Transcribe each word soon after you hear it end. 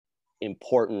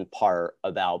important part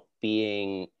about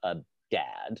being a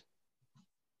dad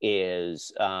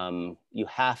is you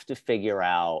have to figure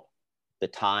out the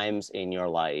times in your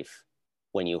life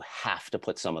when you have to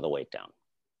put some of the weight down,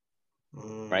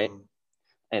 right?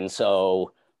 And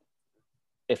so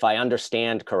if I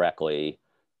understand correctly,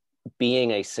 being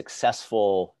a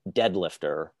successful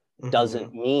deadlifter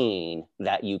doesn't mean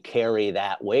that you carry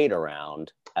that weight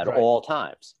around at all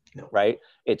times, right?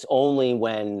 It's only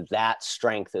when that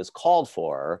strength is called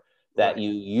for that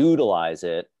you utilize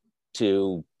it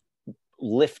to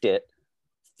lift it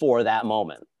for that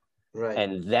moment.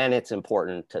 And then it's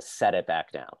important to set it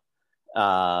back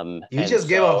down. You just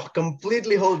gave a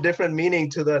completely whole different meaning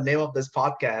to the name of this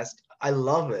podcast. I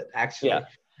love it, actually. Yeah.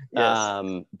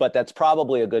 Yes. But that's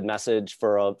probably a good message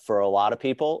for a lot of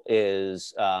people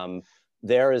is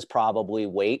there is probably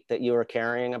weight that you are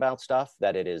carrying about stuff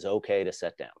that it is okay to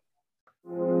set down.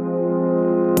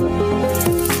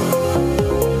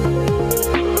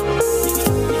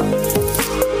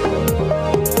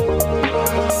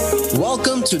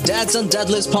 Welcome to Dads and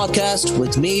Deadlifts podcast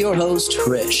with me, your host,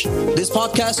 Rish. This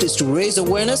podcast is to raise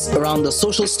awareness around the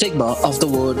social stigma of the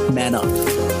word man up.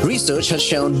 Research has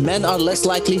shown men are less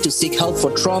likely to seek help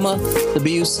for trauma,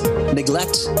 abuse,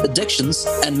 neglect, addictions,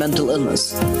 and mental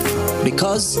illness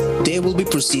because they will be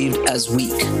perceived as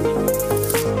weak.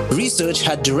 Research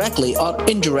had directly or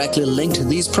indirectly linked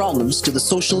these problems to the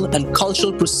social and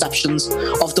cultural perceptions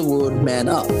of the word man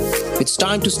up. It's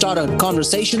time to start a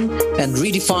conversation and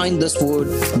redefine this word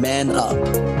man up.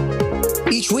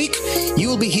 Each week, you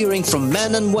will be hearing from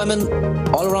men and women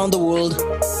all around the world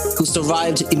who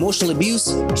survived emotional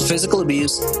abuse, physical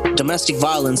abuse, domestic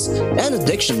violence, and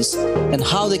addictions, and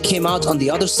how they came out on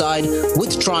the other side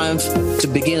with triumph to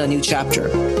begin a new chapter.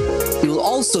 You will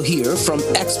also hear from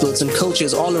experts and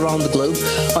coaches all around the globe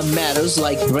on matters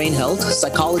like brain health,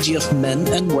 psychology of men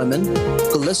and women,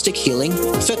 holistic healing,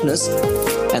 fitness,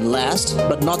 and last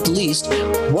but not least,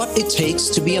 what it takes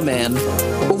to be a man,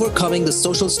 overcoming the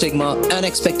social stigma and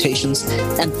expectations,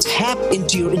 and tap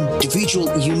into your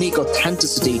individual unique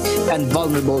authenticity and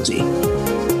vulnerability.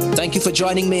 Thank you for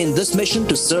joining me in this mission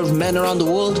to serve men around the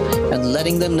world and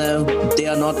letting them know they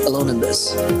are not alone in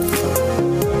this.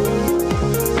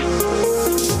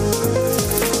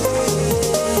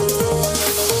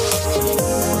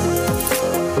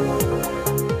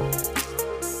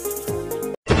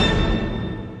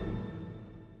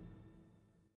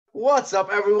 What's up,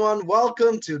 everyone?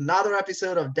 Welcome to another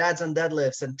episode of Dads and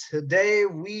Deadlifts. And today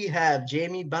we have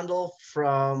Jamie Bundle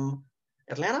from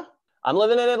Atlanta. I'm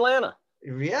living in Atlanta.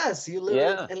 Yes, you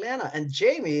live in Atlanta. And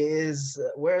Jamie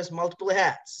wears multiple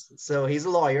hats. So he's a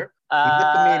lawyer. He's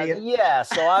a comedian. Yeah,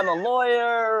 so I'm a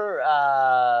lawyer.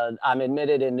 I'm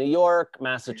admitted in New York,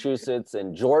 Massachusetts,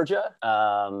 and Georgia.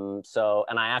 And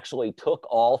I actually took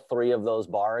all three of those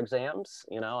bar exams.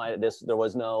 You know, there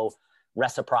was no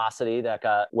reciprocity that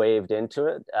got waved into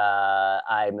it.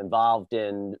 I'm involved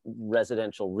in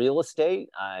residential real estate.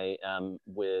 I am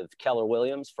with Keller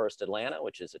Williams, First Atlanta,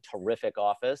 which is a terrific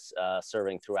office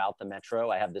serving throughout the metro.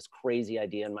 I have this crazy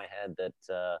idea in my head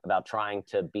that about trying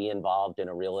to be involved in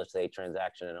a real estate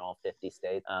transaction in all 50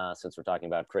 states, since we're talking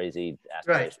about crazy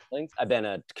aspirational things. I've been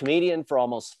a comedian for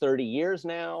almost 30 years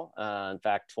now. In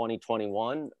fact,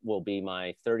 2021 will be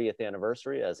my 30th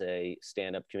anniversary as a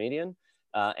stand-up comedian.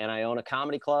 And I own a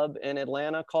comedy club in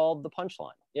Atlanta called The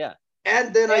Punchline. Yeah.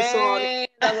 And then I saw...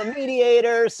 I'm a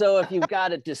mediator, so if you've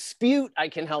got a dispute, I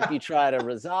can help you try to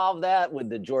resolve that with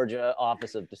the Georgia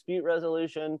Office of Dispute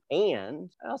Resolution. And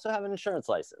I also have an insurance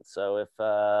license. So if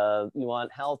you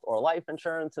want health or life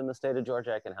insurance in the state of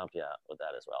Georgia, I can help you out with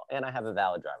that as well. And I have a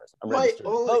valid driver's license. I'm registered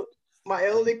to vote. My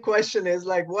only question is,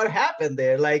 like, what happened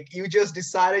there? Like, you just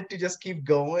decided to just keep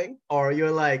going? Or you're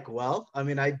like, well, I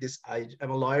mean, I'm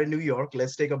a lawyer in New York.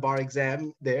 Let's take a bar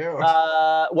exam there.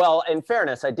 Or... Well, in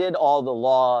fairness, I did all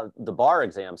the bar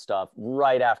exam stuff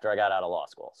right after I got out of law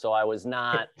school. So I was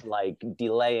not like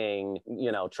delaying,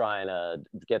 trying to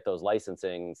get those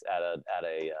licensings at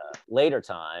a later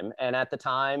time. And at the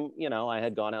time, I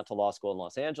had gone out to law school in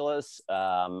Los Angeles.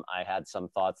 I had some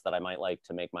thoughts that I might like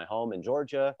to make my home in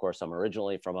Georgia. Of course, I'm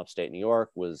originally from upstate New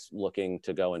York, was looking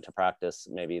to go into practice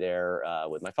maybe there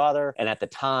with my father. And at the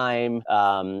time,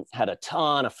 had a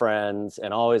ton of friends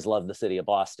and always loved the city of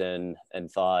Boston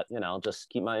and thought, just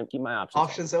keep my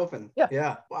options open.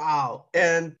 Yeah. Wow.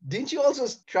 And didn't you also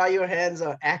try your hands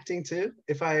on acting too?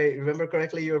 If I remember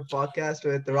correctly, your podcast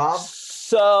with Rob.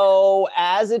 So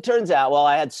as it turns out,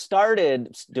 I had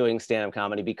started doing stand-up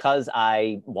comedy because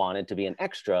I wanted to be an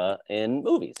extra in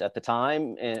movies. At the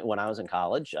time, when I was in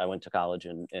college, I went went to college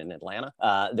in Atlanta,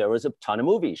 there was a ton of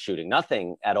movies shooting.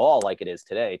 Nothing at all like it is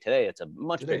today. Today, it's a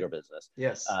much bigger business.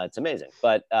 Yes. It's amazing.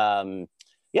 But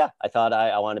yeah, I thought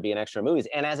I wanted to be an extra in movies.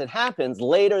 And as it happens,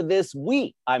 later this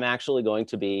week, I'm actually going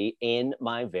to be in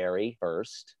my very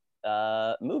first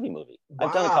movie. Wow.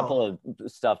 I've done a couple of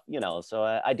stuff, so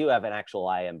I do have an actual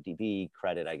IMDb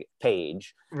credit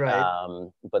page. Right.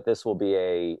 But this will be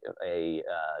a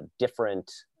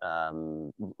different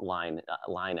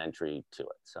line entry to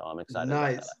it. So I'm excited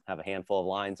about that. I have a handful of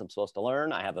lines I'm supposed to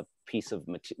learn. I have a piece of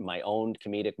my own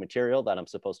comedic material that I'm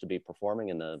supposed to be performing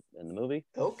in the movie.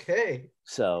 Okay.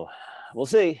 So we'll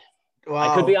see.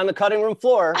 Wow. I could be on the cutting room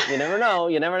floor. You never know.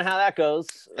 You never know how that goes,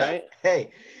 right?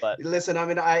 Hey, but listen, I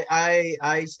mean, I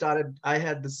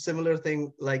had the similar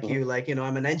thing like you, like,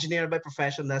 I'm an engineer by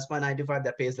profession. That's my 9 to 5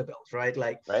 that pays the bills, right?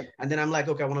 Like, right. And then I'm like,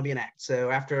 okay, I want to be an act.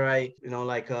 So after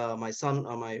my son,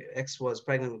 my ex was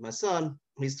pregnant with my son.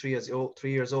 He's 3 years old.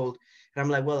 And I'm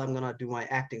like, well, I'm going to do my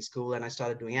acting school. And I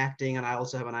started doing acting. And I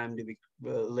also have an IMDb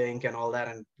link and all that,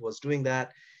 and was doing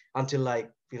that until I'm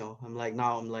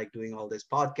like doing all this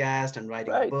podcast and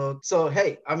writing a book. So,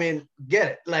 hey, I mean,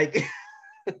 get it. Like,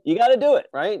 you got to do it,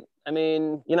 right? I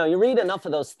mean, you read enough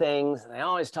of those things, and they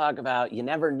always talk about you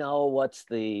never know what's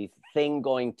the thing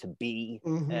going to be.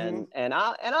 Mm-hmm. And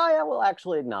I will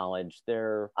actually acknowledge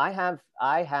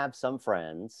I have some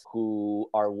friends who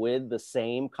are with the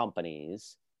same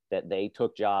companies that they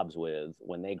took jobs with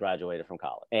when they graduated from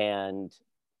college. And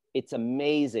it's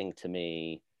amazing to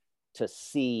me to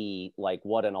see like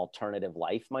what an alternative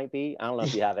life might be. I don't know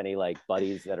if you have any like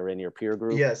buddies that are in your peer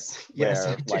group. Yes,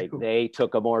 where like they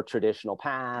took a more traditional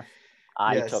path.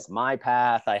 I took my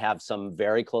path. I have some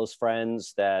very close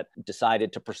friends that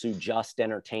decided to pursue just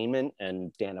entertainment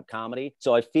and stand-up comedy.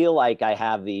 So I feel like I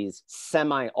have these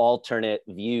semi-alternate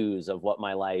views of what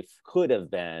my life could have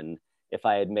been if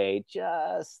I had made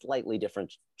just slightly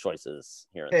different choices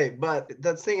here and there. Hey, but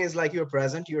the thing is, like, you're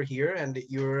present, you're here, and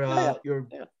you're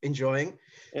enjoying.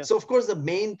 Yeah. So of course the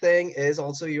main thing is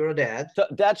also you're a dad. So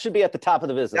that should be at the top of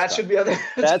the business card. Should be at the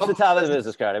That's the top of the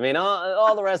business card. I mean,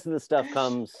 all the rest of the stuff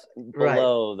comes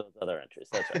below those other entries.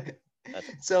 That's right.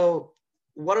 So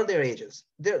what are their ages?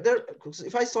 They're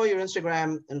if I saw your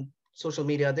Instagram and social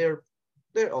media,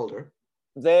 they're older.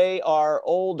 They are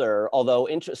older, although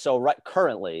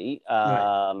currently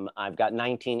I've got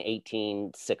 19,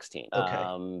 18, 16.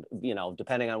 Okay.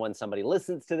 Depending on when somebody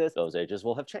listens to this, those ages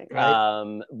will have changed.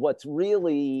 Right. What's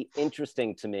really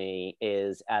interesting to me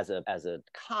is as a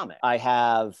comic, I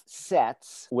have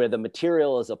sets where the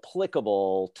material is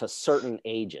applicable to certain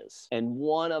ages. And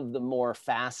one of the more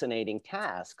fascinating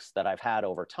tasks that I've had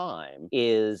over time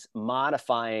is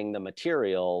modifying the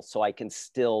material so I can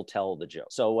still tell the joke.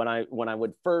 So when I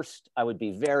would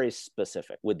be very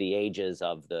specific with the ages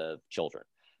of the children.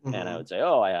 Mm-hmm. And I would say,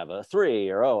 oh, I have a 3,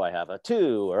 or oh, I have a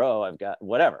 2, or oh, I've got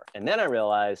whatever. And then I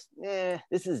realized,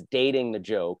 this is dating the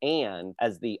joke. And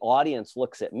as the audience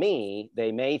looks at me,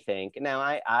 they may think, now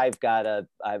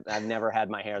I've never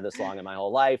had my hair this long in my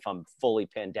whole life. I'm fully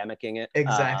pandemicing it.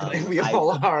 Exactly. We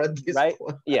all are at this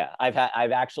point. Yeah.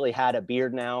 I've actually had a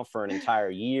beard now for an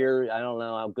entire year. I don't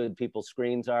know how good people's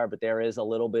screens are, but there is a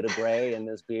little bit of gray in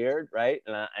this beard, right?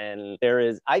 And there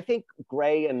is, I think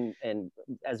gray and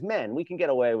as men, we can get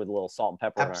away with a little salt and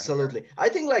pepper. Absolutely. I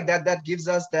think like that gives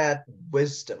us that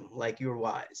wisdom, like you're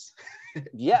wise.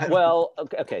 Yeah, well,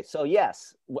 okay. So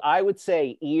yes, I would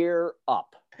say ear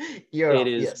up. It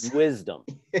is wisdom.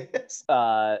 Yes.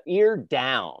 Ear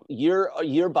down.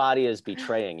 Your body is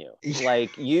betraying you.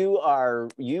 Like you are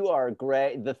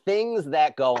gray. The things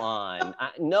that go on.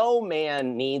 No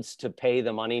man needs to pay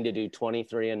the money to do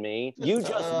 23andMe. You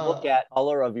just look at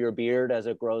color of your beard as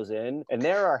it grows in, and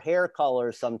there are hair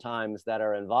colors sometimes that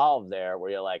are involved there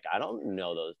where you're like, I don't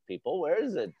know those people. Where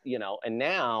is it? And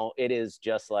now it is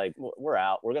just like we're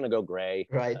out. We're gonna go gray.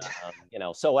 Right.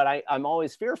 So what I'm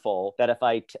always fearful that if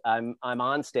I'm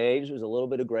on stage, there's a little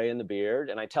bit of gray in the beard,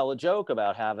 and I tell a joke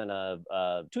about having a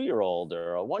 2-year-old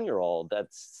or a 1-year-old,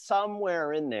 that's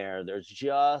somewhere in there, there's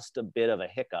just a bit of a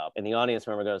hiccup. And the audience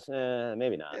member goes,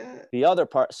 maybe not. The other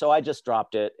part, so I just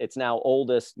dropped it. It's now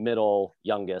oldest, middle,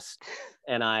 youngest,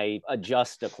 and I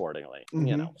adjust accordingly,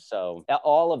 Mm-hmm. So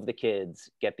all of the kids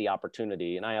get the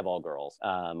opportunity, and I have all girls,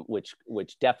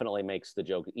 which definitely makes the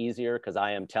joke easier because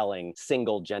I am telling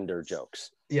single gender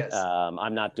jokes. Yes.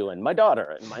 I'm not doing my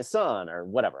daughter and my son or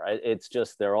whatever. It's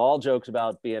just, they're all jokes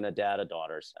about being a dad of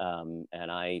daughters.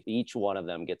 And each one of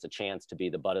them gets a chance to be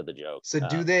the butt of the joke. So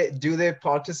do they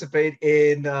participate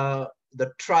in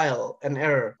the trial and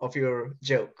error of your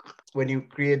joke when you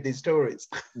create these stories?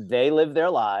 They live their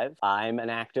lives. I'm an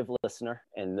active listener,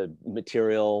 and the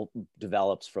material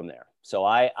develops from there. So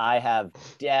I have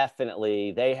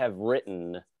definitely, they have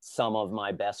written some of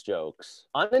my best jokes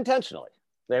unintentionally.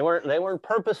 They weren't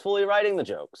purposefully writing the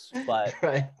jokes, but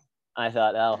Right. I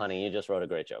thought, oh, honey, you just wrote a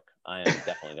great joke. I am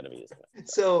definitely going to be using it.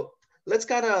 So let's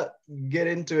kind of get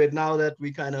into it now that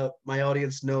my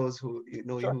audience knows Sure.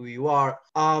 who you are.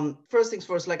 First things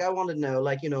first, like I want to know,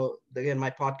 like, again,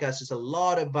 my podcast is a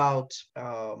lot about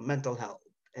mental health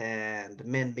and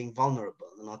men being vulnerable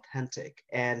and authentic.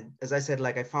 And as I said,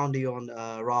 like I found you on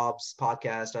Rob's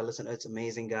podcast. I listened, it's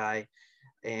amazing guy.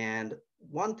 And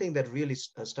one thing that really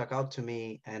stuck out to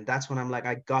me, and that's when I'm like,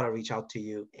 I gotta reach out to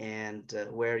you. And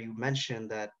where you mentioned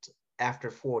that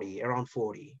after 40, around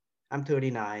 40, I'm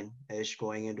 39-ish,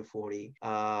 going into 40,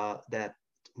 that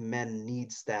men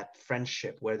needs that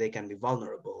friendship where they can be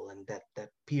vulnerable and that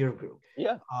peer group.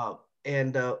 Yeah.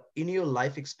 And in your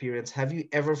life experience, have you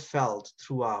ever felt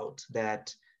throughout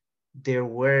that there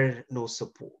were no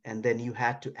support and then you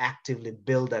had to actively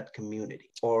build that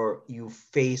community, or you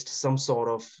faced some sort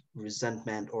of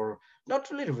resentment, or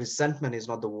not really, resentment is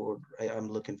not the word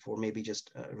I'm looking for, maybe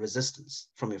just resistance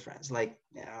from your friends, like,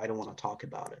 yeah, I don't want to talk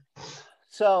about it?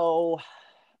 So,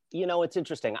 it's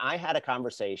interesting. I had a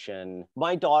conversation.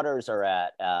 My daughters are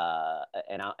at,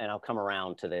 and I'll come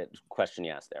around to the question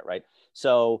you asked there, right?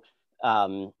 So,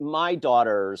 my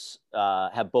daughters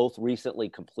have both recently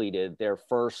completed their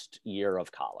first year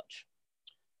of college.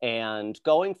 And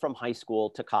going from high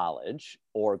school to college,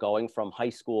 or going from high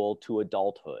school to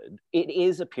adulthood, it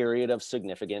is a period of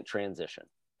significant transition.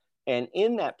 And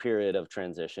in that period of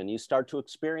transition, you start to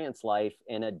experience life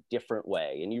in a different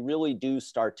way. And you really do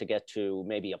start to get to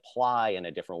maybe apply in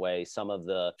a different way some of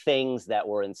the things that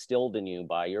were instilled in you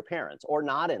by your parents, or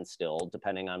not instilled,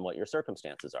 depending on what your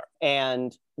circumstances are.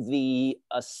 And the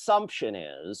assumption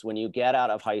is, when you get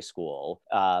out of high school,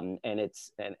 and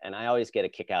I always get a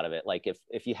kick out of it, like if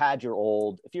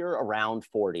you're around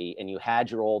 40 and you had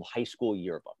your old high school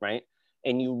yearbook, right?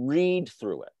 And you read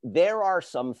through it, there are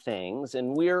some things,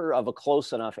 and we're of a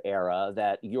close enough era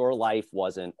that your life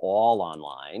wasn't all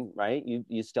online, right?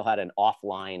 You still had an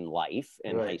offline life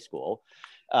in Right. high school.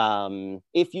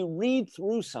 If you read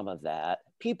through some of that,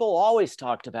 people always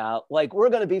talked about, like, we're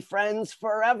going to be friends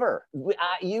forever.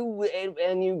 You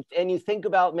think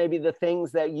about maybe the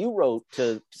things that you wrote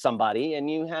to somebody, and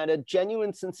you had a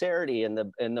genuine sincerity in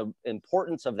the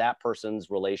importance of that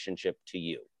person's relationship to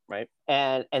you. Right.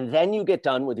 And then you get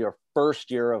done with your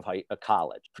first year of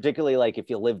college, particularly like if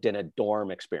you lived in a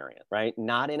dorm experience, right?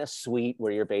 Not in a suite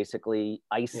where you're basically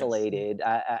isolated.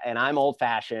 Yes. And I'm old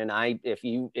fashioned. If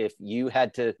you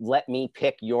had to let me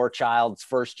pick your child's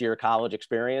first year college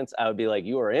experience, I would be like,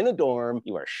 you are in a dorm,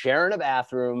 you are sharing a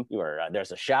bathroom,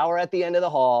 there's a shower at the end of the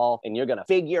hall, and you're going to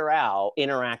figure out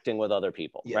interacting with other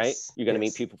people, yes. Right? You're going to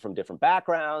meet people from different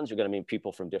backgrounds. You're going to meet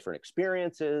people from different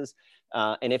experiences.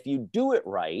 And if you do it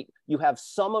right, you have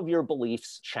some of your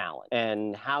beliefs challenged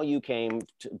and how you came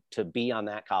to be on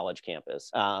that college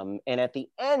campus. And at the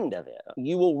end of it,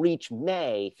 you will reach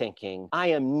May thinking, I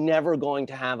am never going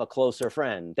to have a closer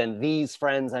friend than these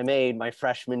friends I made my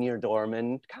freshman year dorm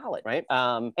in college, right?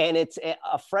 And it's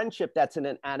a friendship that's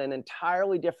at an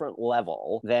entirely different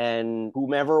level than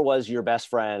whomever was your best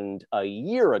friend a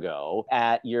year ago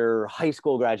at your high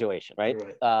school graduation, right?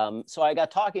 So I got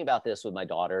talking about this with my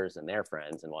daughters and their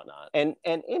friends and whatnot. And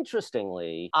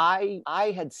interestingly,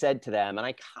 I had said to them, and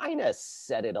I kind of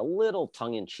said it a little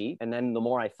tongue in cheek, and then the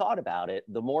more I thought about it,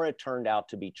 the more it turned out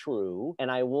to be true. And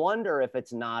I wonder if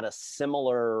it's not a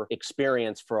similar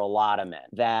experience for a lot of men,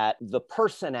 that the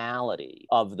personality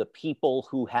of the people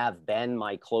who have been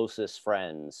my closest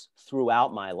friends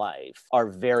throughout my life are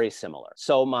very similar.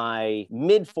 So my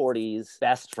mid-40s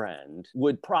best friend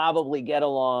would probably get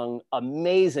along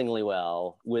amazingly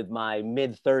well with my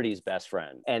mid-30s best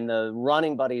friend, and the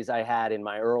running buddies I had in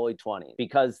my early 20s,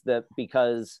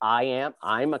 because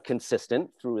I'm a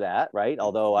consistent through that, right?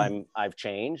 Although I've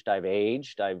changed, I've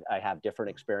aged, I have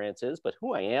different experiences, but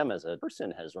who I am as a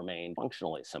person has remained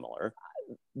functionally similar.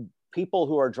 people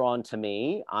who are drawn to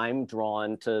me, I'm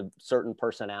drawn to certain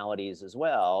personalities as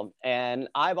well. And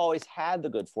I've always had the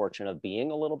good fortune of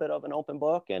being a little bit of an open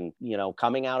book, and, you know,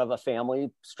 coming out of a family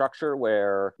structure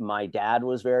where my dad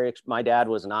was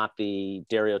not the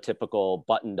stereotypical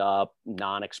buttoned up,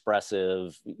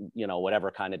 non-expressive, you know,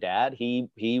 whatever kind of dad.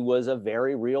 He was a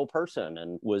very real person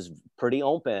and was pretty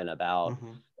open about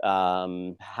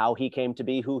how he came to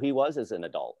be who he was as an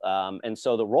adult. And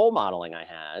so the role modeling I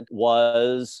had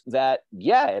was that,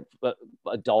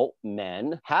 adult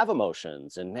men have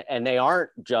emotions, and they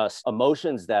aren't just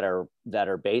emotions that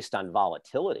are based on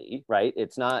volatility, right?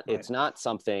 It's not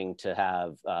something to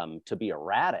have, to be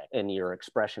erratic in your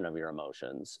expression of your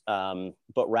emotions,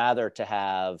 but rather to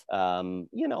have,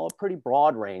 you know, a pretty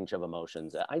broad range of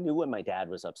emotions. I knew when my dad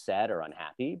was upset or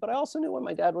unhappy, but I also knew when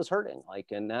my dad was hurting,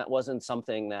 and that wasn't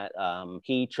something that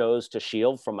he chose to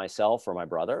shield from myself or my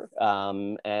brother.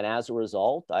 And as a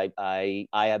result, I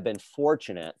have been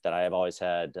fortunate that I have always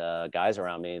had guys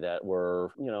around me that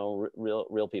were, you know,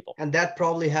 real people. And that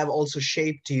probably have also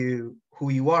shaped you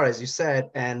who you are, as you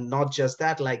said, and not just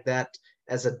that, like that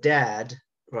as a dad,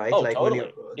 right? Oh, like totally. when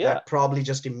you Yeah. That probably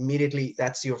just immediately,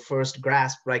 that's your first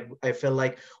grasp, right? I feel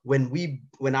like when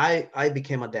I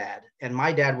became a dad, and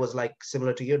my dad was like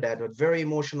similar to your dad, but very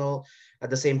emotional, at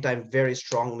the same time very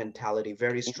strong mentality,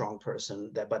 very strong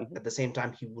person, but at the same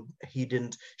time he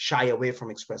didn't shy away from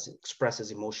express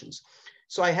his emotions.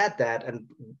 So I had that, and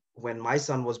when my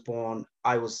son was born,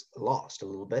 I was lost a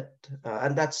little bit,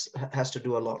 and that's has to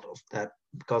do a lot of that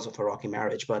because of a rocky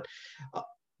marriage.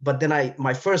 But then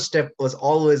my first step was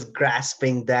always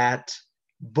grasping that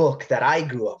book that I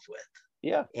grew up with.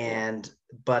 Yeah.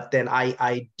 But then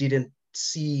I didn't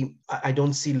see, I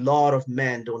don't see a lot of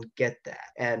men don't get that.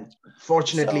 And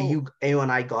fortunately, you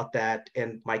and I got that.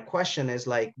 And my question is,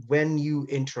 like, when you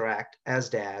interact as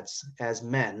dads, as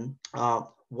men,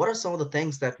 what are some of the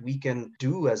things that we can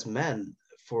do as men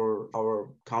for our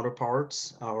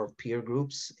counterparts, our peer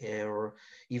groups, or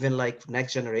even like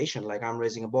next generation? Like, I'm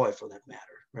raising a boy for that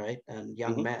matter, right? And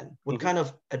young men. What kind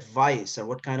of advice and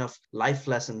what kind of life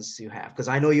lessons you have? Because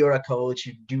I know you're a coach,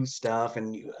 you do stuff,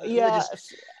 and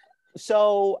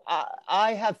So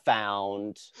I have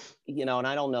found, you know, and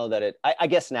I don't know that I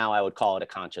guess now I would call it a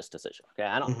conscious decision. Okay.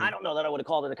 I don't know that I would have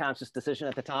called it a conscious decision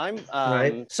at the time.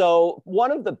 Right. So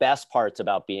one of the best parts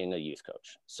about being a youth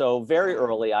coach. So very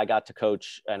early I got to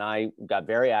coach, and I got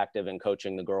very active in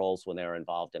coaching the girls when they were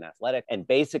involved in athletic, and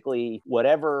basically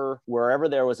wherever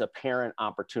there was a parent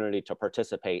opportunity to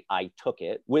participate, I took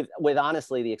it with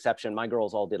honestly the exception, my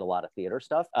girls all did a lot of theater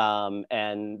stuff.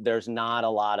 And there's not a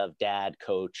lot of dad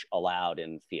coach allowed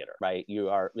in theater, right?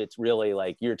 It's really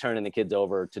like you're turning the kids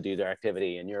over to do their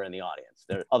activity and you're in the audience.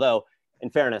 Although in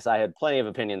fairness, I had plenty of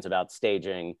opinions about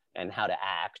staging and how to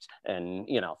act and,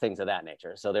 you know, things of that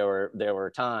nature. So there were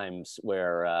times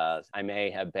where I may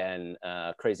have been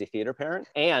a crazy theater parent.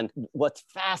 And what's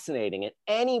fascinating, and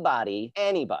anybody,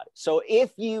 so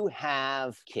if you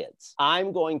have kids,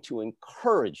 I'm going to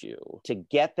encourage you to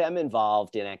get them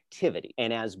involved in activity,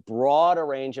 and as broad a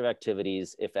range of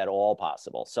activities, if at all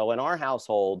possible. So in our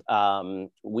household,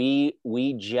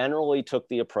 we generally took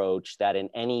the approach that in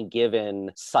any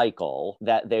given cycle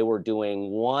that they were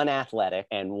doing one athletic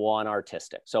and one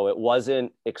artistic. So it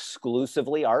wasn't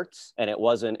exclusively arts and it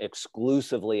wasn't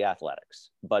exclusively athletics,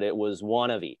 but it was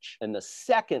one of each. And the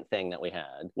second thing that we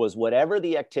had was whatever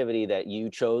the activity that you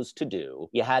chose to do,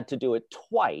 you had to do it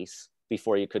twice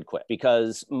before you could quit.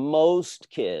 Because most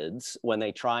kids, when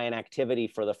they try an activity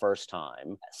for the first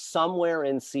time, somewhere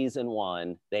in season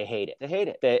one, they hate it. They hate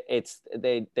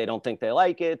it. They don't think they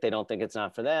like it. They don't think it's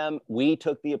not for them. We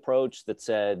took the approach that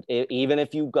said, even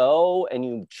if you go and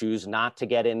you choose not to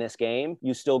get in this game,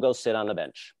 you still go sit on the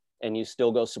bench and you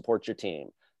still go support your team.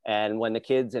 And when the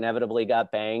kids inevitably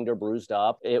got banged or bruised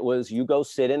up, it was you go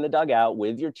sit in the dugout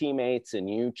with your teammates and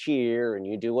you cheer and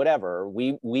you do whatever.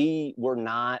 We were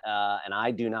not, and I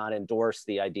do not endorse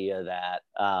the idea that,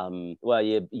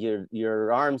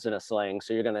 your arm's in a sling,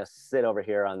 so you're going to sit over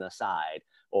here on the side,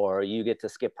 or you get to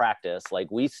skip practice. Like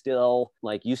you still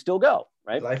go,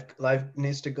 right? Life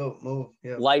needs to go, move.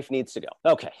 Yeah. Life needs to go.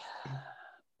 Okay.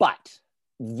 But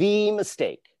the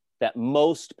mistake that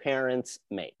most parents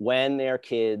make when their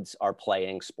kids are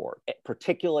playing sport,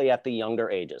 particularly at the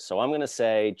younger ages. So I'm going to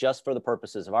say, just for the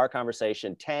purposes of our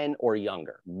conversation, 10 or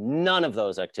younger, none of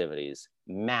those activities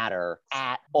matter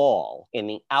at all in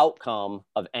the outcome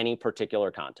of any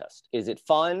particular contest. Is it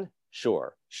fun?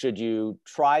 Sure. Should you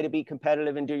try to be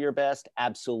competitive and do your best?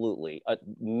 Absolutely.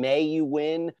 May you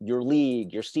win your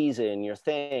league, your season, your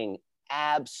thing?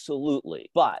 Absolutely.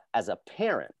 But as a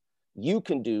parent, you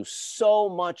can do so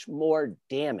much more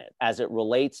damage as it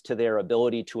relates to their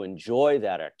ability to enjoy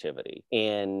that activity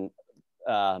and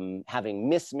having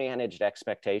mismanaged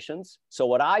expectations. So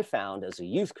what I found as a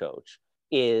youth coach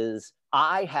is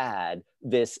I had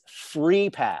this free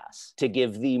pass to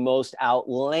give the most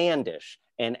outlandish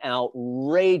and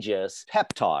outrageous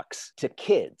pep talks to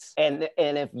kids. And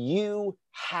if you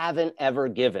haven't ever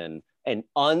given an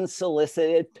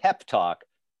unsolicited pep talk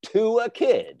to a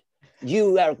kid,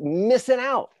 you are missing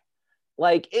out.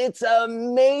 Like, it's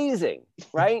amazing,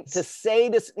 right? To say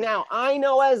this. Now, I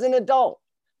know as an adult,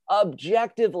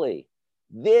 objectively,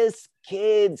 this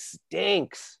kid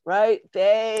stinks, right?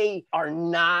 They are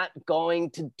not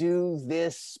going to do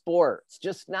this sport. It's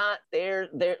just not there.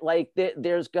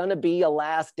 There's going to be a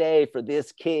last day for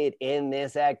this kid in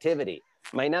this activity.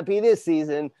 Might not be this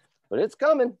season, but it's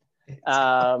coming.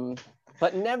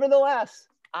 But nevertheless,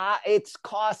 it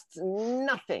costs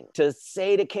nothing to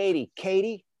say to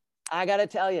Katie, I got to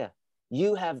tell you,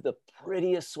 you have the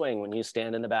prettiest swing when you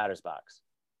stand in the batter's box.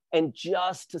 And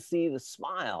just to see the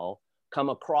smile come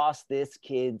across this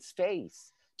kid's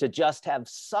face, to just have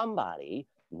somebody,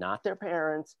 not their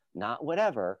parents, not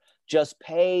whatever, just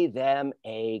pay them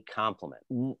a compliment.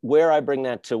 Where I bring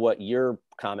that to what your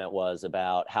comment was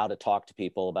about how to talk to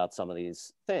people about some of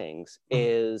these things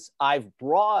is I've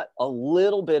brought a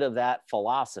little bit of that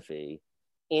philosophy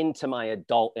into my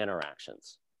adult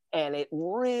interactions. And it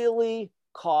really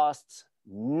costs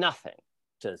nothing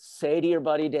to say to your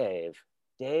buddy Dave,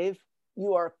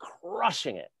 you are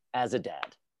crushing it as a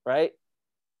dad, right?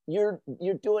 You're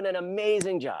doing an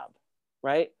amazing job,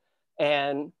 right?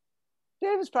 And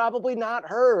Dave has probably not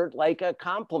heard like a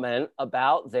compliment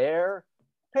about their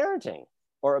parenting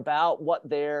or about what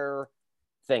their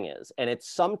thing is. And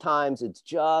sometimes it's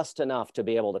just enough to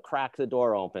be able to crack the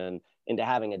door open into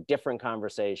having a different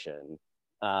conversation.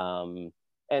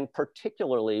 And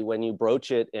particularly when you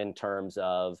broach it in terms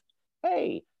of,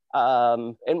 hey,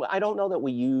 and I don't know that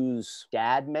we use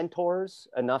dad mentors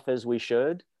enough as we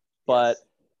should, but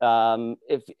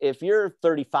if you're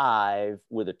 35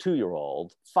 with a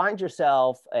 2-year-old, find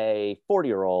yourself a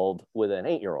 40-year-old with an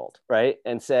 8-year-old, right?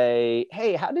 And say,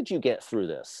 hey, how did you get through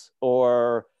this?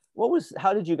 Or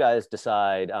how did you guys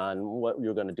decide on what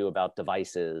you're going to do about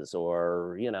devices,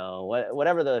 or, you know,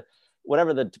 whatever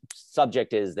the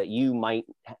subject is that you might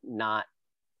not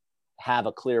have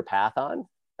a clear path on.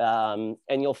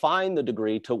 And you'll find the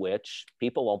degree to which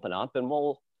people open up and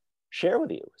will share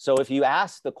with you. So if you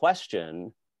ask the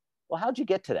question, well, how'd you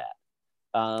get to that?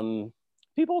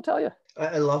 People will tell you.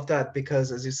 I love that,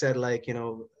 because as you said, like, you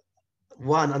know,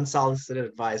 one, unsolicited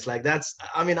advice, like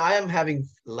I am having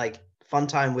like fun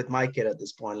time with my kid at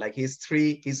this point. Like, he's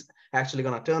 3, he's actually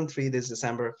going to turn 3 this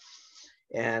December.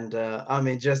 And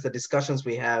just the discussions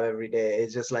we have every day,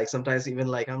 it's just like, sometimes even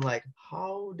like, I'm like,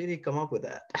 how did he come up with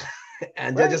that?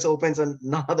 And that just opens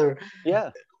another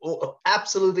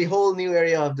absolutely whole new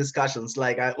area of discussions.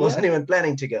 Like, I wasn't even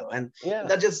planning to go. And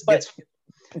that just gets...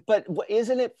 But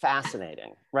isn't it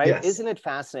fascinating, right? Yes. Isn't it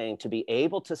fascinating to be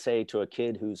able to say to a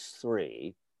kid who's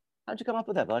 3, how'd you come up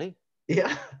with that, buddy?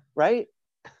 Yeah. Right?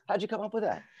 How'd you come up with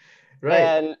that?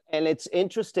 Right. And it's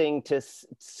interesting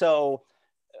so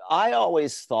I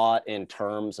always thought in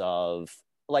terms of,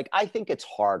 like, I think it's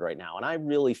hard right now. And I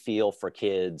really feel for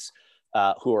kids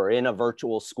who are in a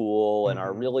virtual school and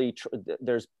are really,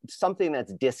 there's something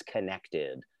that's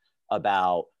disconnected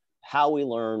about how we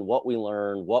learn, what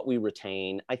we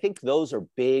retain. I think those are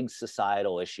big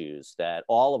societal issues that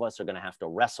all of us are going to have to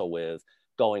wrestle with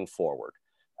going forward.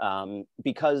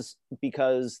 Because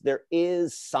there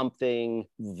is something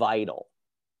vital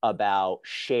about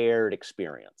shared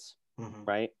experience,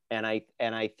 right? And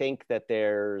I think that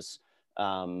there's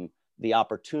the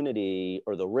opportunity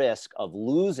or the risk of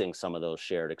losing some of those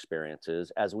shared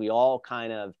experiences as we all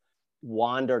kind of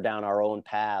wander down our own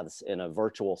paths in a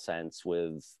virtual sense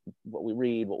with what we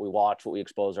read, what we watch, what we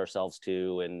expose ourselves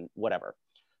to, and whatever.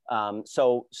 And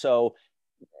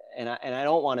I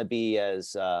don't want to be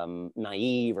as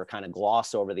naive or kind of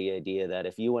gloss over the idea that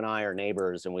if you and I are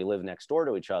neighbors and we live next door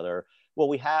to each other, well,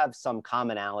 we have some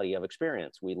commonality of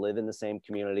experience. We live in the same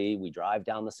community. We drive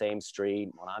down the same street.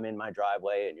 When I'm in my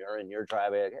driveway and you're in your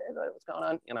driveway, hey, what's going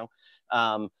on? You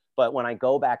know. But when I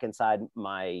go back inside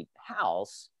my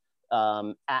house,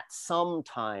 at some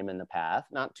time in the past,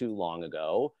 not too long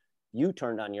ago, you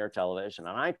turned on your television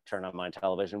and I turned on my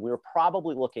television. We were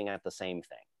probably looking at the same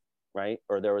thing, right?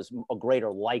 Or there was a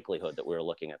greater likelihood that we were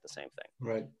looking at the same thing.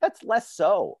 Right. That's less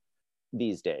so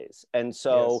these days. And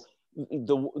so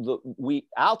we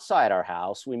outside our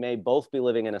house, we may both be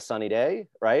living in a sunny day,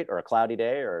 right? Or a cloudy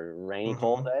day or a rainy,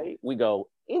 cold day. We go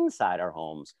inside our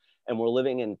homes, and we're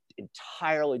living in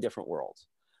entirely different worlds.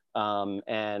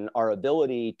 And our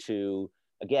ability to,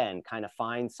 again, kind of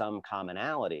find some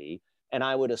commonality. And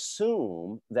I would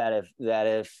assume that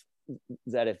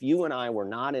if you and I were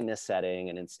not in this setting,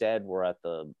 and instead we're at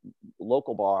the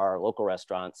local bar, local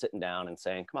restaurant, sitting down and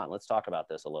saying, come on, let's talk about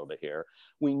this a little bit here.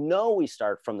 We know we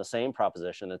start from the same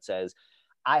proposition that says,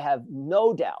 I have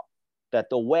no doubt that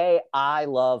the way I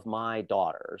love my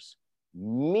daughters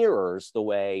mirrors the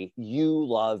way you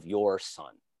love your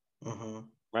son,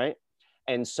 right?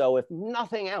 And so if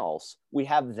nothing else, we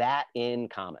have that in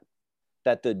common,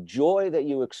 that the joy that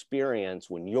you experience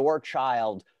when your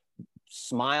child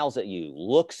smiles at you,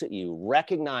 looks at you,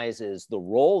 recognizes the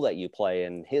role that you play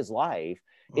in his life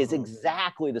is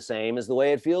exactly the same as the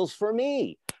way it feels for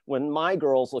me when my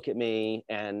girls look at me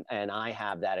and I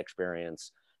have that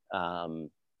experience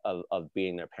of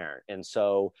being their parent. And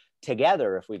so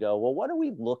together, if we go, well, what are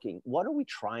we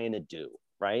trying to do?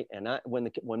 Right. And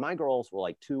when my girls were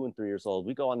like 2 and 3 years old,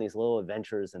 we go on these little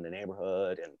adventures in the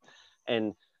neighborhood.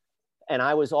 And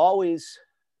I was always,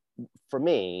 for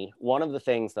me, one of the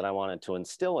things that I wanted to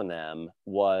instill in them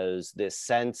was this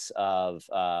sense of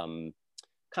kind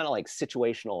of like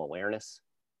situational awareness.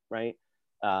 Right.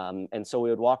 And so we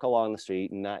would walk along the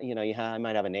street and, I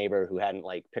might have a neighbor who hadn't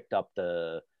like picked up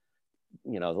the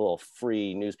little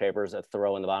free newspapers that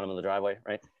throw in the bottom of the driveway,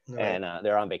 right? And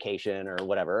they're on vacation or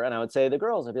whatever. And I would say to the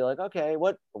girls, I'd be like, okay,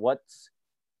 what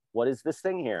is this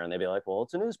thing here? And they'd be like, well,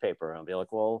 it's a newspaper. And I'd be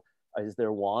like, well, is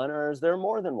there one or is there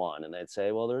more than one? And they'd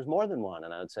say, well, there's more than one.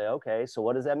 And I would say, okay, so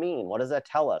what does that mean? What does that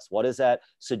tell us? What does that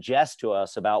suggest to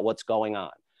us about what's going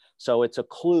on? So it's a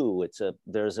clue.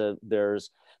 There's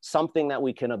something that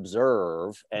we can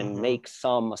observe and make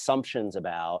some assumptions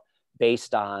about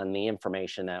based on the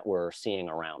information that we're seeing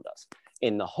around us,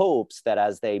 in the hopes that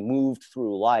as they moved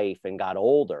through life and got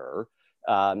older,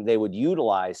 they would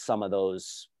utilize some of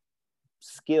those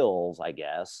skills, I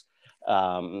guess,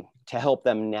 to help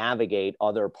them navigate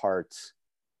other parts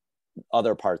of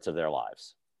their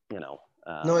lives, No,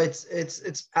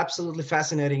 it's absolutely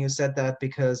fascinating you said that,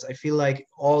 because I feel like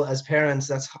all as parents,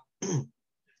 that's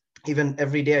even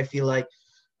every day I feel like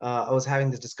I was having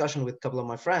this discussion with a couple of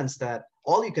my friends that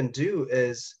all you can do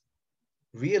is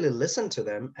really listen to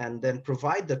them and then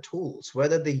provide the tools.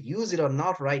 Whether they use it or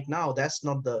not right now, that's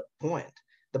not the point.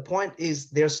 The point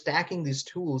is they're stacking these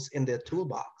tools in their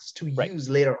toolbox to use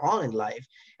later on in life.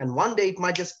 And one day it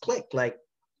might just click like,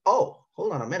 oh,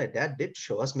 hold on a minute, Dad did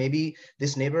show us. Maybe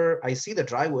this neighbor, I see the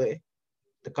driveway,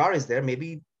 the car is there.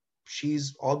 Maybe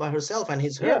she's all by herself and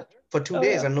he's hurt for 2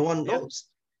 days and no one knows.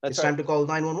 It's time to call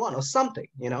 911 or something,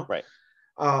 Right.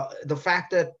 The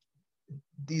fact that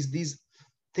these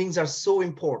things are so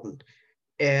important.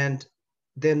 And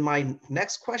then my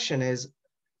next question is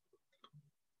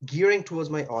gearing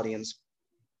towards my audience.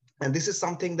 And this is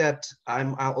something that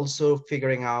I'm also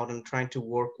figuring out and trying to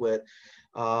work with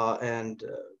and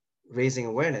raising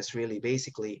awareness, really,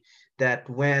 basically, that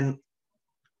when,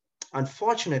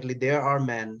 unfortunately, there are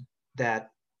men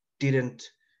that didn't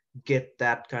get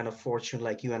that kind of fortune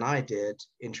like you and I did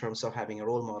in terms of having a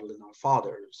role model in our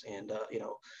fathers, and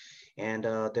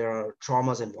there are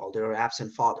traumas involved. There are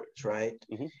absent fathers, right?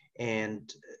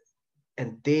 And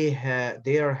they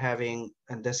are having,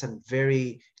 and that's a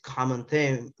very common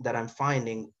thing that I'm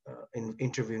finding in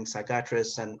interviewing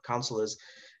psychiatrists and counselors,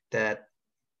 that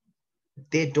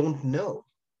they don't know.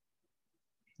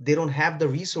 They don't have the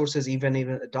resources, even in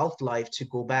adult life, to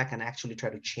go back and actually try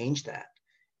to change that.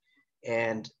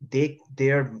 And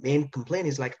their main complaint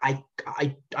is like,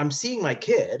 I'm seeing my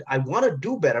kid, I want to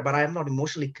do better, but I am not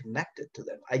emotionally connected to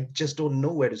them. I just don't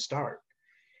know where to start.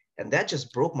 And that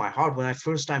just broke my heart when I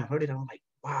first time heard it. I'm like,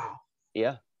 wow.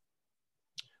 Yeah.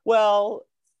 Well,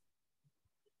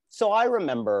 so I do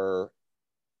remember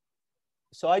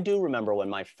when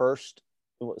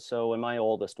when my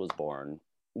oldest was born,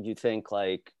 you think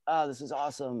like, oh, this is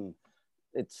awesome.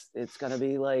 It's going to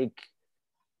be like,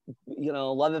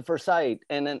 love at first sight.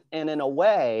 And in a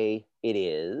way it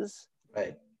is,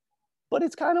 right? But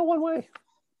it's kind of one way,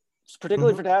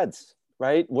 particularly for dads,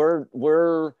 right?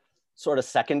 We're sort of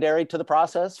secondary to the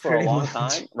process for a long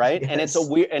time, right? Yes. And it's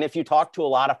and if you talk to a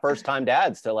lot of first time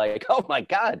dads, they're like, oh my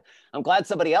God, I'm glad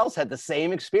somebody else had the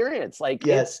same experience. Like,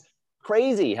 it's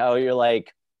crazy how you're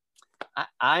like,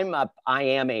 I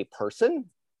am a person,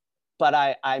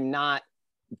 but I'm not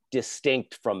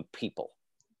distinct from people,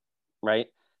 right?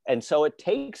 And so it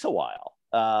takes a while.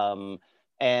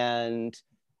 And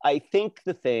I think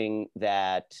the thing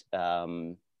that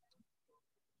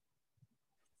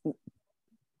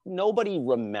nobody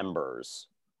remembers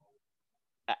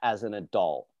as an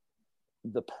adult,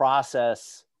 the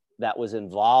process that was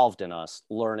involved in us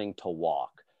learning to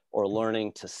walk or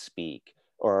learning to speak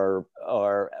or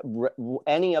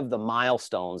any of the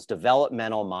milestones,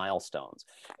 developmental milestones.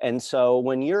 And so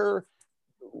when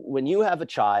you have a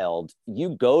child,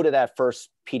 you go to that first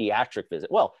pediatric visit.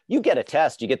 Well, you get a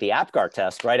test, you get the APGAR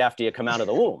test right after you come out of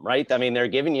the womb, right? I mean, they're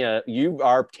giving you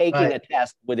are taking a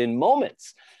test within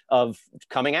moments of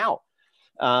coming out.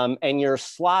 And you're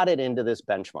slotted into this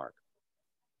benchmark.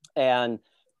 And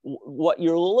what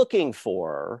you're looking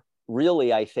for,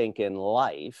 really, I think, in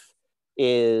life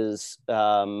is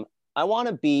I'm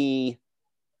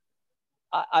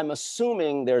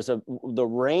assuming the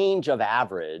range of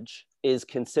average is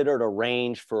considered a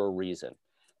range for a reason.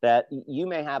 That you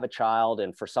may have a child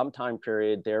and for some time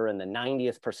period, they're in the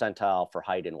 90th percentile for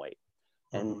height and weight.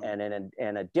 And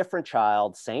a different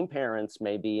child, same parents,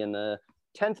 may be in the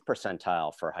 10th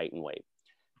percentile for height and weight.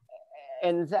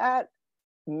 And that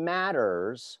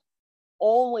matters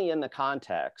only in the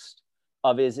context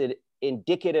of, is it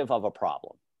indicative of a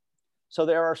problem? So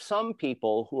there are some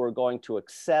people who are going to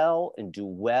excel and do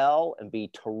well and be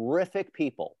terrific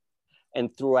people.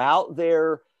 And throughout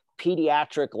their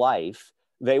pediatric life,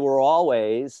 they were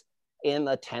always in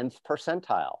the 10th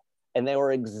percentile. And they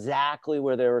were exactly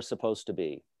where they were supposed to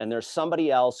be. And there's somebody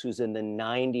else who's in the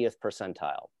 90th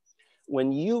percentile.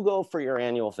 When you go for your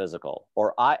annual physical,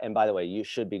 and by the way, you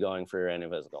should be going for your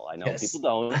annual physical. I know people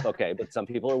don't, okay, but some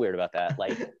people are weird about that.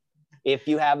 Like, if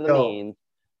you have the means,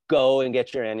 go and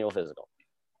get your annual physical.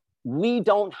 We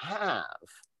don't have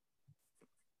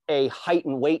a height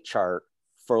and weight chart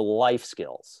for life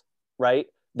skills, right?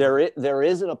 There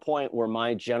isn't a point where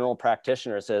my general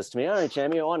practitioner says to me, all right,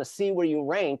 Jamie, I want to see where you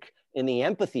rank in the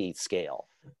empathy scale,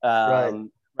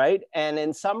 right? And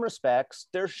in some respects,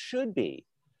 there should be.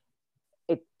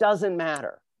 It doesn't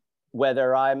matter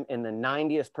whether I'm in the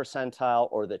 90th percentile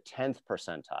or the 10th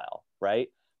percentile, right?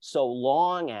 So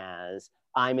long as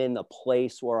I'm in the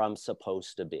place where I'm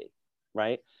supposed to be,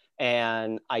 right?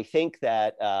 And I think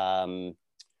that,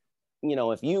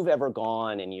 if you've ever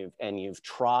gone and you've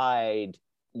tried,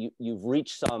 you've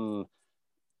reached some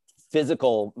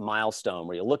physical milestone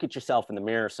where you look at yourself in the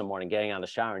mirror some morning getting out of the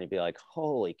shower and you'd be like,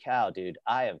 holy cow, dude,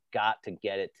 I have got to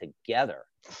get it together,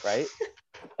 right?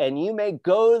 And you may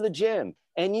go to the gym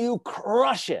and you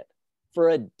crush it for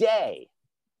a day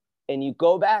and you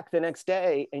go back the next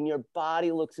day and your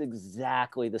body looks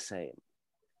exactly the same.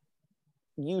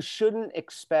 You shouldn't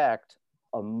expect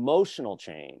emotional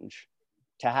change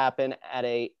to happen at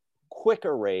a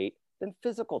quicker rate than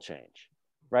physical change,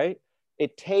 right?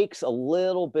 It takes a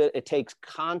little bit, it takes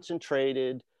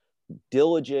concentrated,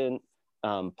 diligent,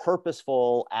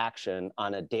 purposeful action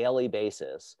on a daily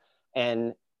basis.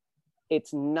 And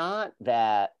it's not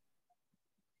that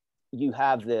you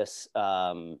have this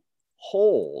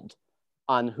hold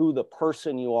on who the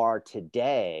person you are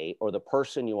today or the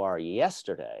person you are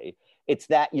yesterday. It's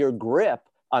that your grip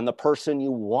on the person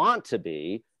you want to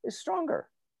be is stronger,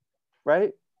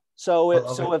 right? So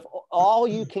if all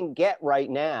you can get right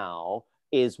now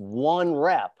is one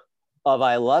rep of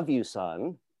I love you,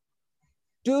 son,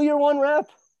 do your one rep.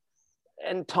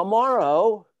 And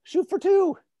tomorrow, shoot for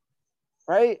two,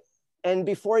 right? And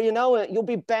before you know it, you'll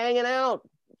be banging out.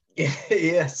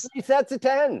 Yes. 3 sets of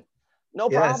 10, no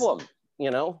problem,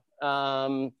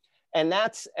 and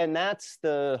that's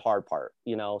the hard part,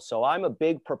 So I'm a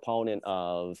big proponent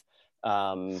of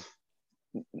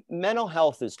mental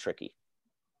health is tricky,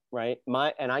 right?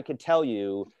 And I could tell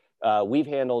you, we've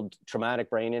handled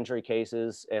traumatic brain injury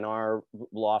cases in our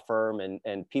law firm,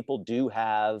 and people do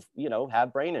have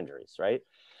brain injuries, right?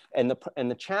 And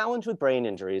the challenge with brain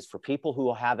injuries for people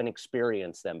who haven't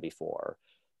experienced them before,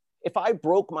 if I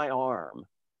broke my arm,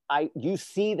 you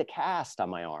see the cast on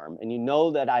my arm and you know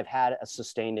that I've had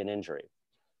sustained an injury.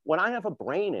 When I have a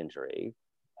brain injury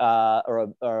or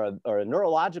a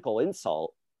neurological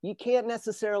insult, you can't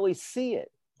necessarily see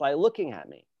it by looking at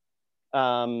me.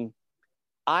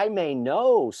 I may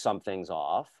know something's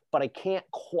off, but I can't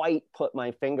quite put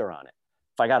my finger on it.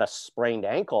 If I got a sprained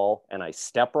ankle and I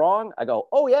step wrong, I go,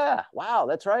 oh yeah, wow,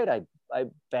 that's right. I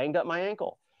banged up my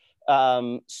ankle.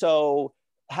 So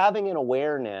having an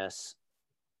awareness,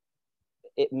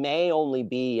 it may only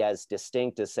be as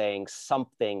distinct as saying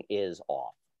something is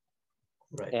off.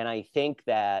 Right. And I think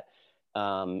that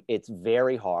it's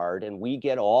very hard, and we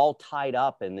get all tied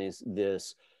up in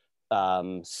this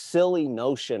silly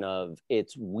notion of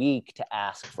it's weak to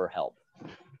ask for help,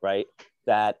 right?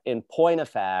 That in point of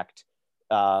fact,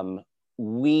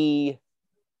 we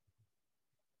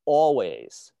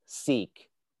always seek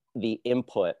the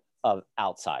input of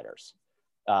outsiders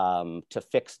to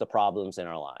fix the problems in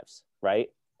our lives, right?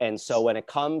 And so when it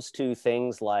comes to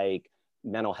things like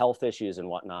mental health issues and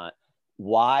whatnot,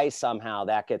 why somehow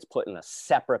that gets put in a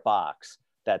separate box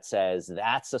that says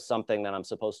that's something that I'm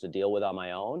supposed to deal with on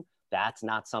my own. That's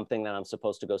not something that I'm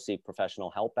supposed to go seek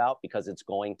professional help out, because it's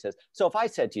going to. So if I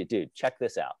said to you, dude, check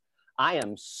this out. I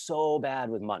am so bad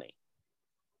with money.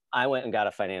 I went and got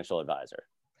a financial advisor.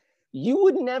 You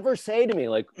would never say to me,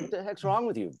 like, what the heck's wrong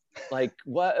with you? Like,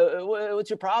 what's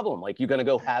your problem? Like, you're going to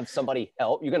go have somebody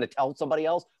help? You're going to tell somebody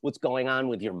else what's going on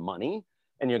with your money?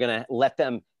 And you're going to let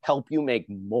them help you make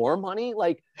more money?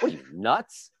 Like, what are you,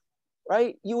 nuts?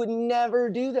 Right? You would never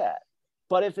do that.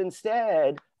 But if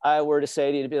instead I were to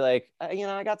say to you, to be like, you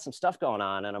know, I got some stuff going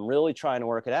on and I'm really trying to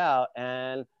work it out.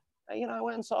 And, you know, I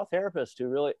went and saw a therapist who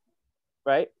really,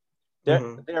 right?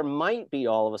 There might be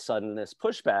all of a sudden this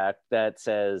pushback that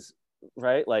says,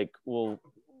 right, like, well,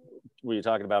 were you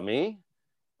talking about me?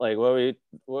 Like, what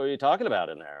were you talking about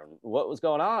in there? What was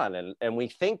going on? And we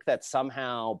think that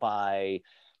somehow by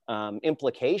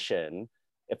implication,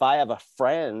 if I have a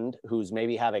friend who's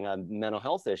maybe having a mental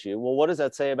health issue, well, what does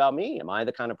that say about me? Am I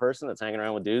the kind of person that's hanging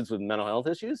around with dudes with mental health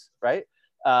issues, right?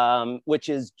 Which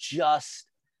is just,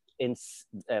 and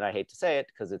I hate to say it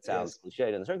because it sounds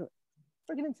cliched in the circle,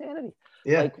 freaking insanity.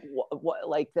 Yeah. Like,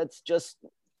 like that's just,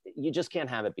 you just can't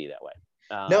have it be that way.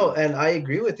 No, and I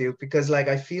agree with you, because like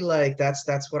I feel like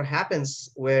that's what happens,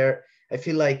 where I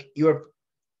feel like you're,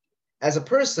 as a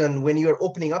person, when you're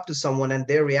opening up to someone and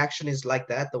their reaction is like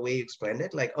that, the way you explained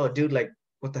it, like, oh dude, like,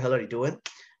 what the hell are you doing?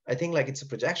 I think like it's a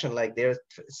projection, like they're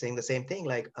saying the same thing,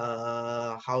 like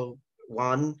how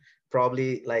one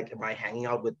probably like, am I hanging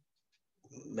out with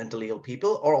mentally ill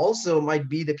people? Or also might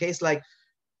be the case like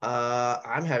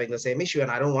I'm having the same issue and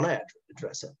I don't want to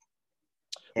address it.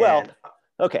 Well,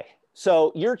 okay.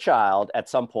 So your child at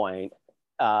some point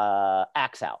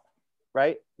acts out,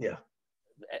 right? Yeah.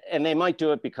 And they might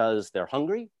do it because they're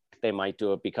hungry. They might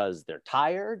do it because they're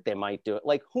tired. They might do it,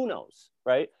 like, who knows,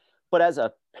 right? But as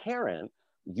a parent,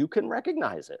 you can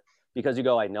recognize it because you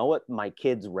go, I know what my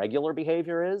kid's regular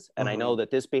behavior is, and I know that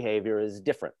this behavior is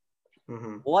different.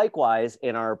 Likewise,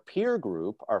 in our peer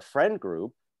group, our friend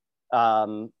group,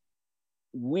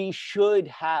 we should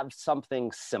have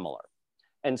something similar.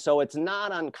 And so it's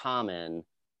not uncommon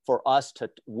for us to,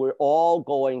 we're all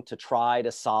going to try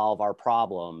to solve our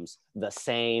problems the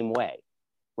same way,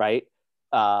 right?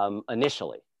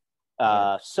 Initially.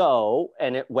 So,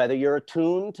 and whether you're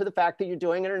attuned to the fact that you're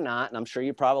doing it or not, and I'm sure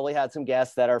you probably had some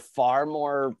guests that are far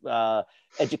more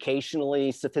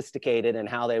educationally sophisticated in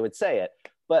how they would say it.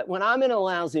 But when I'm in a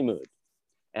lousy mood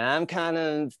and I'm kind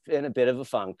of in a bit of a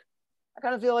funk, I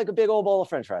kind of feel like a big old bowl of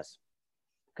French fries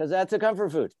because that's a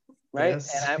comfort food, right?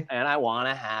 Yes. And I want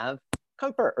to have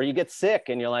comfort. Or you get sick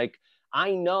and you're like,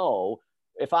 I know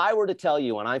if I were to tell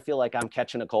you when I feel like I'm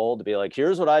catching a cold to be like,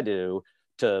 here's what I do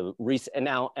to reset. And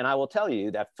I will tell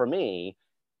you that for me,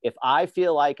 if I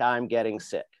feel like I'm getting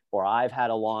sick or I've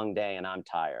had a long day and I'm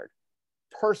tired,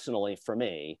 personally for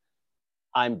me,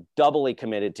 I'm doubly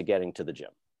committed to getting to the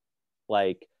gym.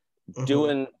 Like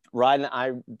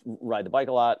I ride the bike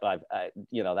a lot.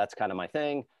 You know, that's kind of my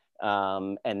thing.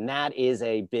 And that is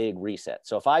a big reset.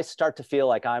 So if I start to feel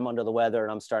like I'm under the weather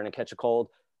and I'm starting to catch a cold,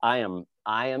 I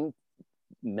am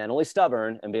mentally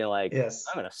stubborn and being like, yes,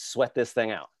 I'm going to sweat this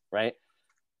thing out. Right.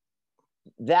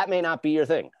 That may not be your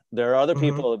thing. There are other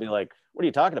people who'll be like, what are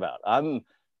you talking about? I'm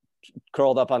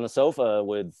curled up on the sofa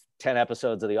with 10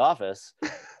 episodes of The Office.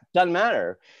 Doesn't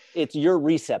matter. It's your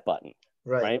reset button.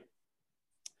 Right.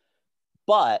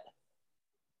 But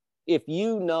if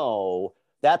you know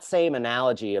that same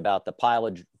analogy about the pile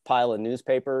of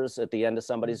newspapers at the end of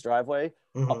somebody's driveway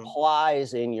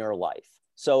applies in your life.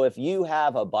 So if you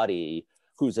have a buddy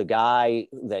who's a guy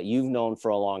that you've known for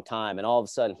a long time, and all of a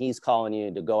sudden he's calling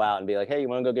you to go out and be like, hey, you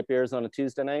want to go get beers on a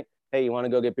Tuesday night? Hey, you want to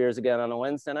go get beers again on a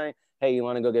Wednesday night? Hey, you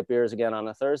want to go get beers again on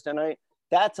a Thursday night?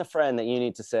 That's a friend that you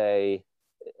need to say,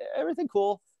 everything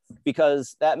cool?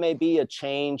 Because that may be a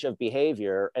change of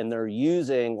behavior, and they're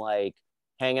using like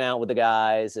hanging out with the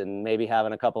guys and maybe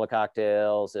having a couple of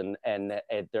cocktails, and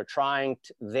they're trying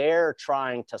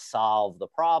to solve the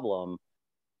problem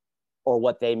or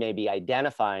what they may be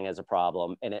identifying as a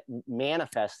problem, and it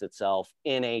manifests itself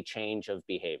in a change of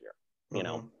behavior, you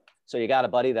know? So you got a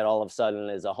buddy that all of a sudden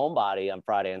is a homebody on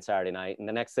Friday and Saturday night, and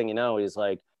the next thing you know, he's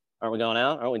like, aren't we going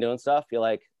out? Aren't we doing stuff? You're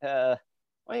like, why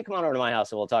don't you come on over to my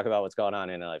house and we'll talk about what's going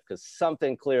on in your life? Because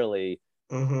something clearly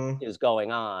is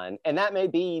going on. And that may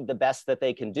be the best that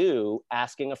they can do,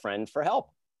 asking a friend for help,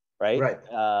 right?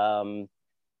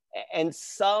 And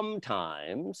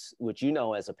sometimes, which you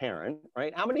know as a parent,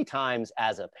 right? How many times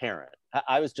as a parent,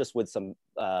 I was just with some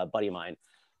buddy of mine,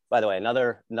 by the way,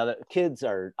 another kids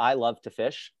are, I love to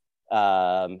fish.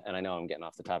 and I know I'm getting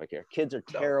off the topic here. Kids are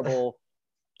terrible,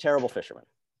 terrible fishermen,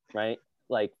 right?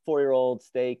 Like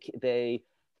 4-year-olds, they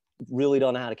really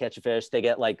don't know how to catch a fish. They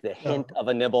get like the hint of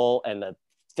a nibble and the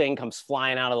thing comes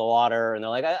flying out of the water and they're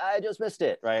like, I just missed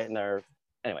it, right? And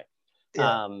anyway.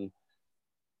 Yeah.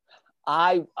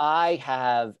 I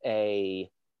have a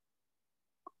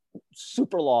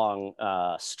super long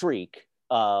streak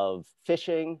of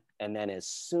fishing, and then as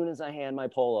soon as I hand my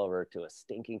pole over to a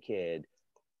stinking kid,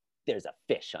 there's a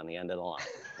fish on the end of the line,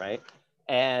 right?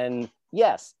 And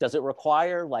yes, does it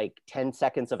require like 10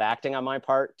 seconds of acting on my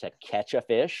part to catch a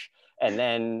fish and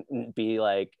then be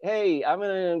like, hey, I'm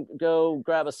gonna go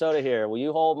grab a soda here, will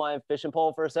you hold my fishing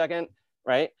pole for a second,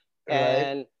 right?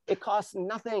 And it costs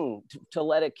nothing to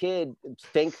let a kid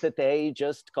think that they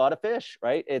just caught a fish,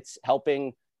 right? It's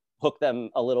helping hook them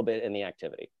a little bit in the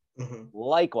activity.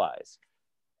 Likewise,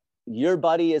 your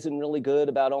buddy isn't really good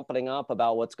about opening up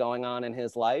about what's going on in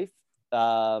his life.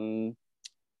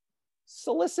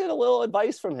 Solicit a little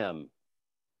advice from him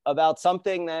about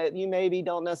something that you maybe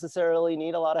don't necessarily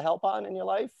need a lot of help on in your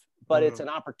life, but it's an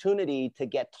opportunity to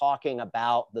get talking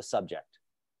about the subject.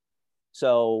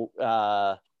 So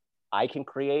I can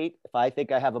create, if I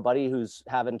think I have a buddy who's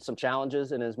having some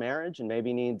challenges in his marriage and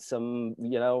maybe needs some,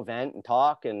 vent and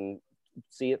talk and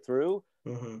see it through,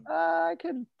 I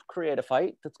could create a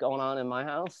fight that's going on in my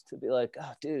house to be like,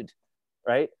 oh, dude,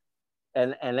 right?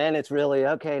 And then it's really,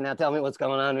 okay, now tell me what's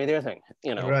going on with your thing,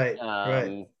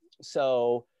 Right.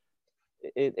 So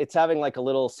it's having like a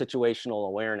little situational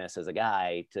awareness as a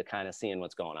guy to kind of see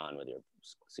what's going on with your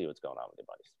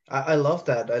buddies. I love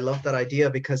that. I love that idea,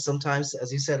 because sometimes,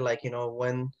 as you said, like,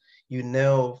 when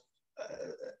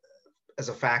as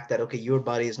a fact that, okay, your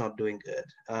buddy is not doing good.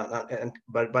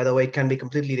 But by the way, it can be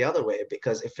completely the other way,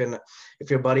 because if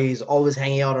your buddy is always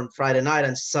hanging out on Friday night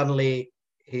and suddenly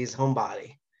he's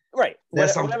homebody. Right.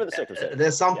 Whatever the circumstance.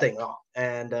 There's something wrong.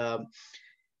 And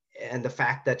the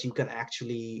fact that you can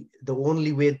actually, the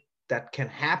only way that can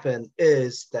happen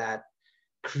is that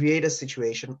create a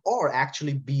situation, or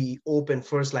actually be open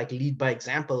first, like lead by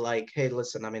example, like, hey,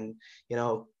 listen,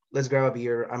 let's grab a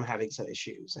beer, I'm having some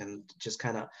issues, and just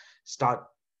kind of start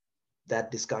that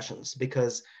discussions.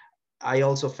 Because I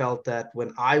also felt that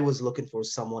when I was looking for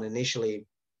someone initially,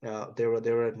 there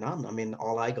were none.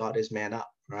 All I got is man up,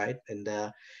 right? And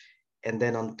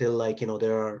then until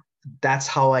that's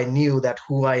how I knew that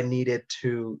who I needed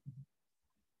to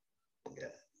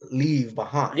leave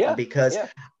behind. Because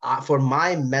for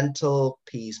my mental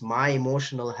peace, my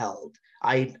emotional health,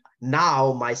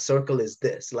 now my circle is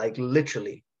this, like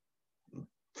literally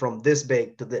from this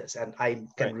big to this, and I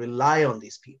can rely on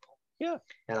these people.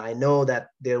 And I know that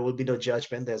there will be no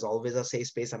judgment. There's always a safe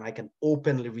space, and I can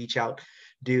openly reach out,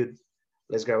 dude,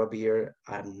 let's grab a beer,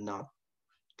 I'm not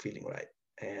feeling right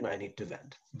and I need to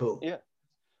vent. Boom.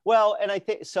 Well, and I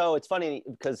think so. It's funny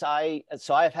because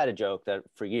I've had a joke that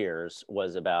for years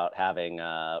was about having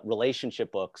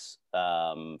relationship books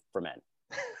for men,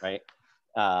 right?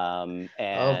 And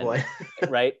oh boy,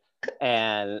 right,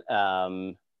 and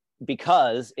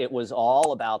because it was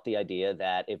all about the idea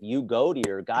that if you go to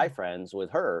your guy friends with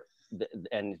her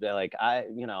and they're like,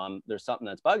 there's something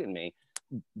that's bugging me,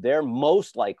 they're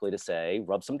most likely to say,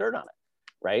 rub some dirt on it.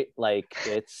 Right? Like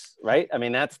it's right.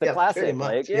 That's the classic.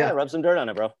 Like, rub some dirt on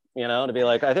it, bro. To be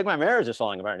like, I think my marriage is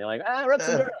falling apart. And you're like, rub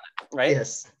some dirt on it. Right?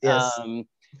 Yes.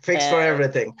 Fix for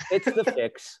everything. It's the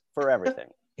fix for everything.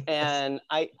 Yes. And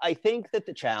I think that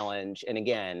the challenge, and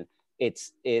again, it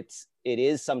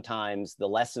is sometimes the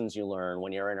lessons you learn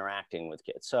when you're interacting with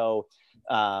kids. So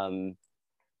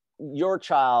your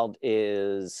child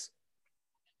is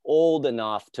old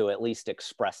enough to at least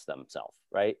express themselves,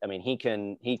 right? He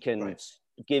can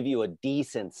give you a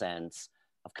decent sense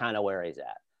of kind of where he's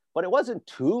at. But it wasn't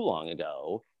too long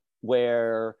ago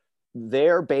where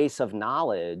their base of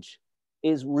knowledge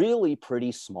is really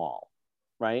pretty small,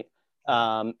 right?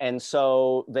 And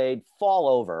so they'd fall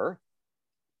over,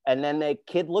 and then the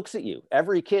kid looks at you.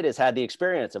 Every kid has had the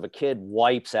experience of a kid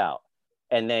wipes out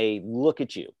and they look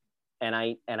at you. And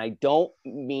I don't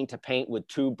mean to paint with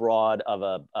too broad of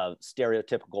a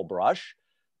stereotypical brush,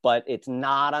 but it's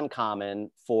not uncommon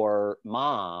for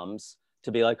moms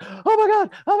to be like, oh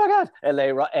my God.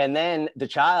 And then the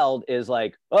child is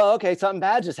like, oh, okay, something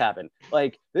bad just happened.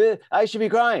 Like, I should be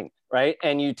crying, right?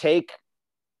 And you take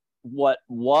what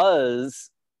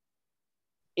was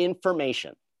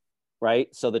information, right?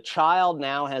 So the child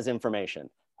now has information.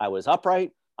 I was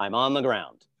upright, I'm on the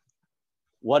ground.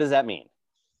 What does that mean?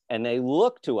 And they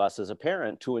look to us as a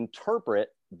parent to interpret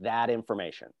that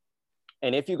information.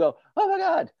 And if you go, oh my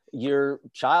God, your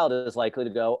child is likely to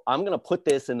go, I'm going to put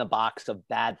this in the box of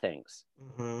bad things.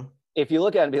 if you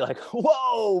look at it and be like,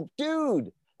 whoa,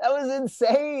 dude, that was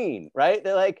insane, right?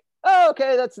 They're like, oh,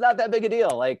 okay, that's not that big a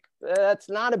deal. Like, that's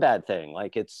not a bad thing.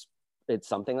 Like, it's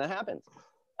something that happens.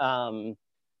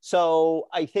 So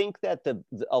I think that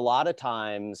a lot of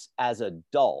times as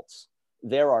adults,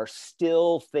 there are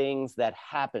still things that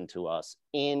happen to us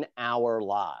in our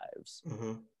lives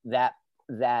that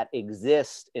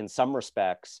exist in some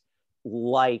respects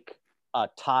like a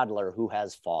toddler who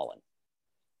has fallen.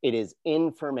 It is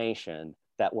information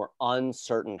that we're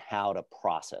uncertain how to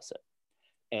process it.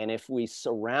 And if we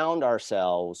surround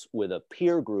ourselves with a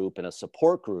peer group and a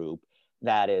support group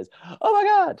that is, oh my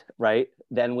God, right?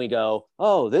 Then we go,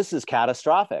 oh, this is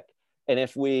catastrophic. And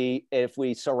if we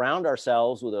surround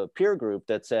ourselves with a peer group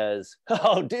that says,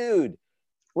 oh, dude,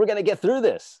 we're going to get through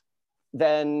this,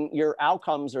 then your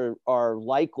outcomes are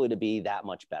likely to be that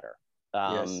much better.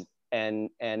 Yes.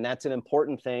 And that's an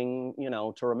important thing,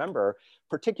 to remember,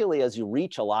 particularly as you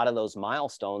reach a lot of those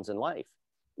milestones in life,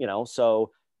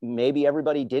 so maybe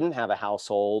everybody didn't have a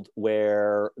household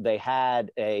where they had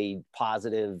a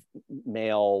positive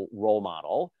male role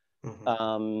model.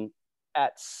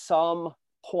 At some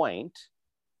point,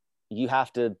 you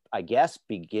have to, I guess,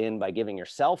 begin by giving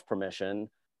yourself permission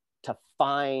to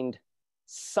find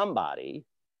somebody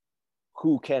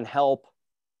who can help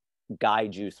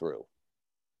guide you through,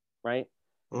 right?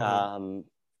 And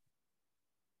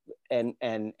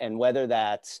whether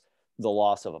that's the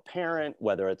loss of a parent,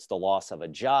 whether it's the loss of a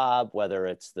job, whether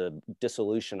it's the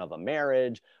dissolution of a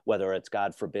marriage, whether it's,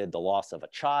 God forbid, the loss of a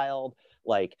child,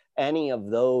 like any of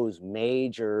those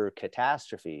major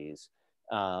catastrophes,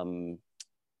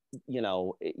 you'd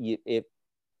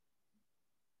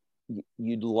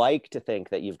like to think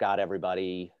that you've got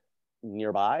everybody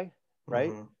nearby,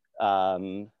 right?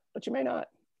 But you may not,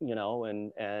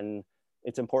 and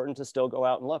it's important to still go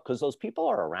out and look, because those people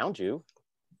are around you.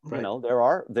 Right.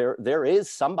 There is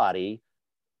somebody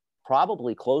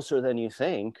probably closer than you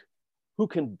think who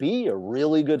can be a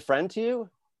really good friend to you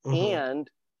and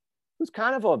who's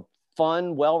kind of a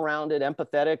fun, well-rounded,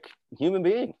 empathetic human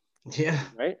being. Yeah.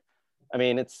 Right. I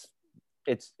mean, it's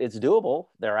doable.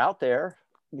 They're out there.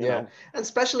 You know. And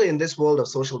especially in this world of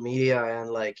social media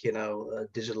and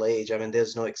digital age, I mean,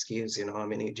 there's no excuse, I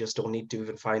mean, you just don't need to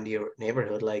even find your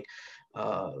neighborhood,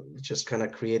 just kind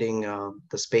of creating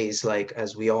the space, like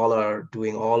as we all are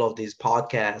doing all of these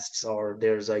podcasts, or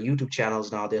there's YouTube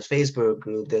channels now, there's Facebook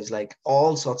group, there's like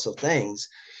all sorts of things.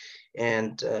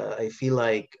 And I feel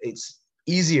like it's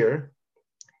easier,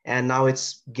 and now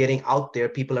it's getting out there.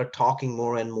 People are talking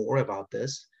more and more about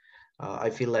this. I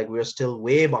feel like we're still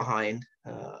way behind,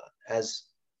 as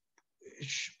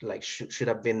should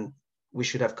have been. We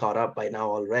should have caught up by now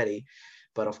already.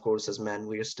 But of course, as men,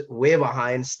 we're way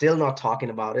behind, still not talking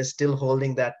about it, still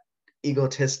holding that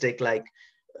egotistic,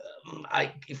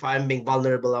 if I'm being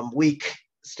vulnerable, I'm weak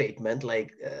statement.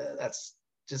 That's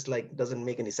just doesn't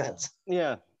make any sense.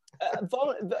 Yeah.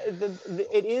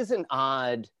 It is an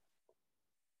odd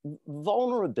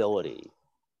vulnerability,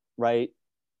 right?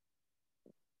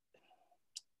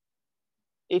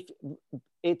 If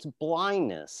it's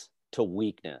blindness to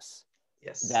weakness,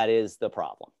 yes, that is the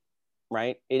problem,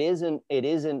 right? It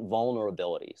isn't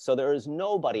vulnerability. So there is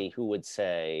nobody who would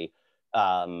say,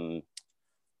 and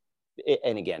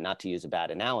again, not to use a bad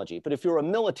analogy, but if you're a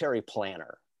military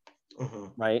planner,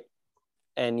 right?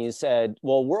 And you said,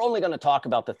 well, we're only going to talk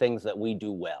about the things that we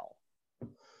do well.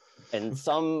 And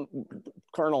some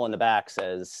colonel in the back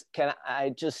says,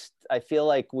 I feel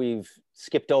like we've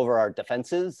skipped over our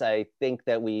defenses. I think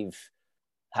that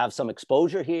have some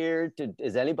exposure here.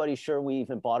 Is anybody sure we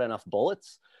even bought enough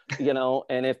bullets?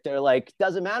 And if they're like,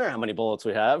 doesn't matter how many bullets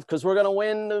we have, because we're going to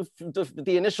win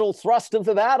the initial thrust of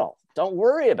the battle. Don't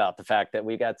worry about the fact that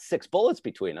we got 6 bullets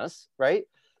between us, right?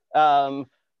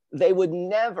 They would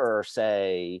never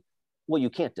say, well, you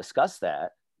can't discuss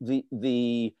that.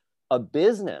 A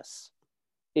business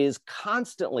is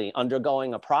constantly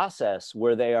undergoing a process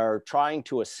where they are trying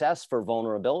to assess for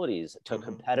vulnerabilities to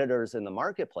competitors in the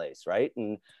marketplace, right?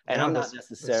 And I'm not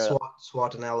necessarily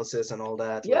SWOT analysis and all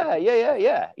that.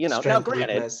 Yeah. Now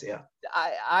granted,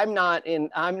 I'm not in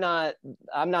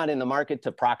the market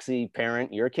to proxy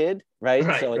parent your kid, right?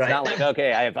 So it's not like,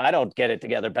 okay, if I don't get it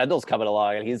together, Bendel's coming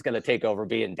along and he's going to take over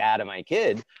being dad of my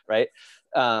kid, right?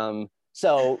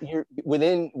 So you're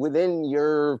within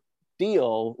your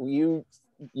deal, you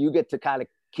get to kind of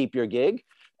keep your gig,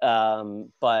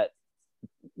 but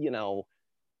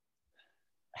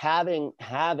having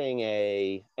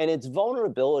and it's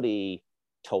vulnerability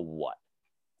to what,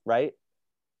 right?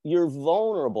 You're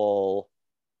vulnerable.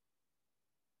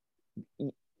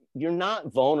 You're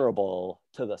not vulnerable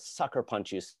to the sucker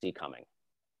punch you see coming.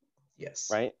 Yes.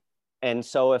 Right. And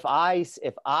so if I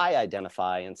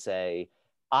identify and say,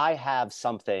 I have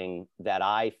something that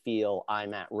I feel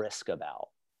I'm at risk about,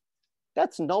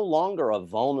 that's no longer a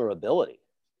vulnerability,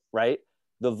 right?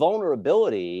 The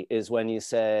vulnerability is when you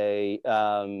say,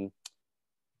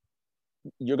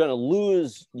 you're going to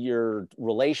lose your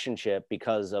relationship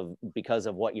because of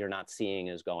what you're not seeing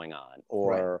is going on,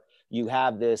 or you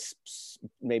have this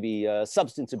maybe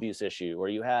substance abuse issue, or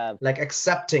you have like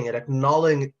accepting it,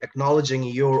 acknowledging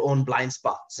your own blind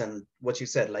spots and what you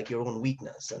said, like your own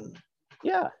weakness. And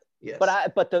yeah, yes,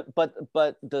 but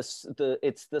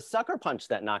it's the sucker punch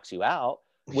that knocks you out,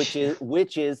 which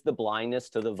is the blindness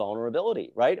to the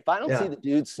vulnerability, right? If I don't see the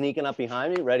dude sneaking up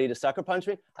behind me ready to sucker punch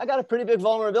me, I got a pretty big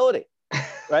vulnerability.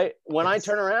 Right? When I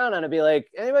turn around and I'd be like,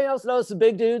 anybody else notice the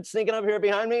big dude sneaking up here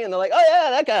behind me? And they're like, oh yeah,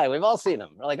 that guy, we've all seen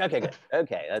him. We're like, okay, good.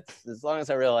 Okay, that's as long as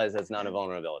I realize that's not a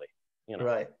vulnerability, you know.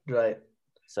 Right.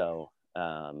 So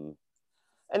and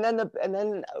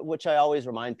then which I always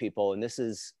remind people, and this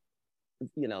is,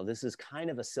 you know, this is kind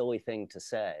of a silly thing to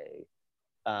say,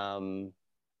 but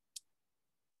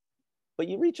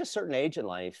you reach a certain age in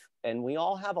life and we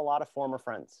all have a lot of former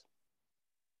friends.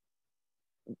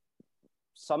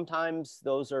 Sometimes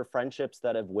those are friendships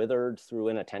that have withered through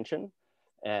inattention,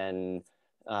 and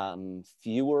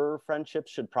fewer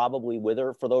friendships should probably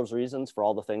wither for those reasons, for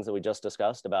all the things that we just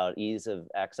discussed about ease of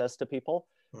access to people.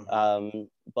 Mm-hmm.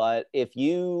 But if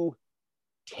you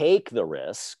take the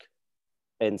risk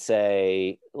and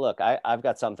say, look, I've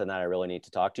got something that I really need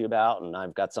to talk to you about, and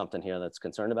I've got something here that's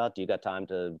concerned about. Do you got time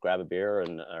to grab a beer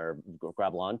or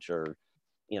grab lunch, or,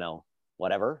 you know,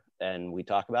 whatever, and we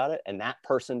talk about it, and that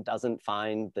person doesn't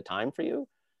find the time for you,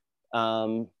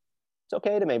 it's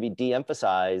okay to maybe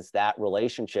de-emphasize that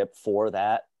relationship for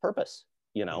that purpose,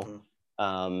 you know.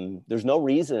 Mm-hmm. There's no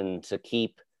reason to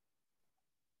keep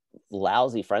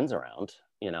lousy friends around,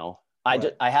 you know. Right.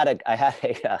 I had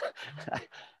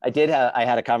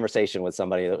a conversation with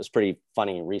somebody that was pretty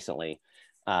funny recently,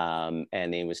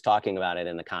 and he was talking about it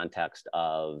in the context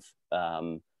of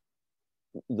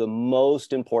the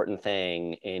most important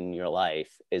thing in your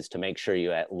life is to make sure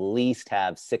you at least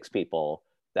have 6 people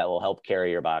that will help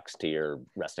carry your box to your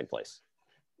resting place,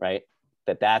 right?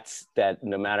 That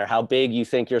no matter how big you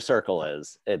think your circle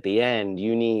is, at the end,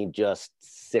 you need just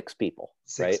 6 people,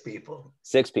 right? 6 people.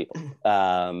 6 people.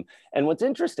 And what's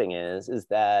interesting is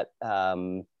that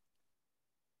the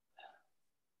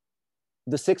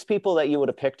 6 people that you would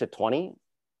have picked at 20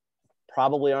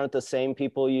 probably aren't the same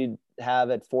people you'd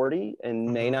have at 40, and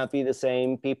mm-hmm. may not be the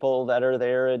same people that are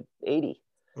there at 80,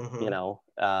 mm-hmm. you know,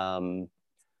 and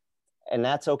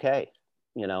that's okay.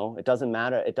 You know, it doesn't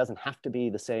matter. It doesn't have to be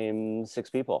the same 6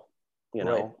 people, you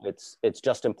know. Right. It's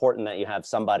just important that you have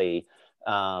somebody,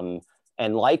 and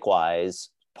likewise,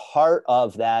 part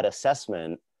of that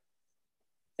assessment,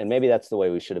 and maybe that's the way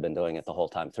we should have been doing it the whole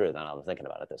time through, then I was thinking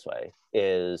about it this way,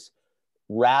 is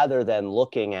rather than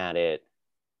looking at it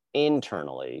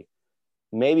internally,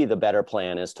 maybe the better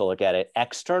plan is to look at it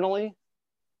externally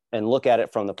and look at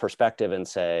it from the perspective and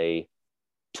say,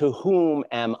 to whom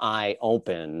am I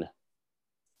open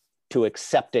to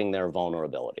accepting their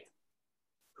vulnerability?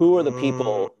 Who are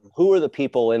the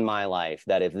people in my life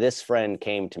that if this friend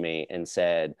came to me and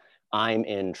said, I'm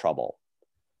in trouble,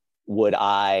 would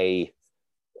I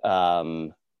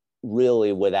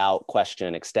really without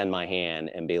question extend my hand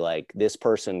and be like, this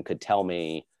person could tell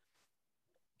me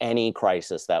any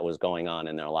crisis that was going on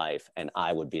in their life and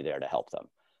I would be there to help them.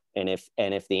 And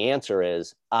if the answer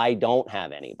is I don't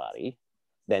have anybody,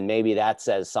 then maybe that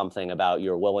says something about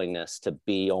your willingness to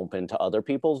be open to other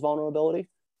people's vulnerability,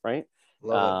 right?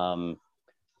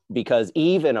 Because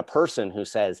even a person who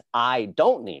says I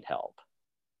don't need help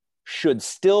should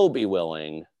still be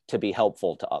willing to be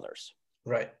helpful to others,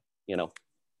 right? You know.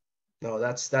 No,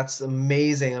 that's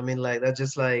amazing. I mean, like that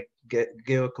just like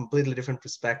give a completely different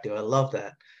perspective. I love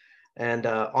that. And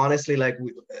honestly, like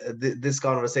this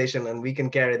conversation, and we can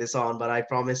carry this on, but I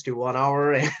promised you 1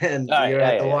 hour, and we're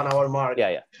at the 1 hour mark.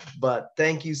 Yeah. But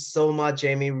thank you so much,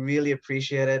 Jamie. Really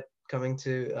appreciate it coming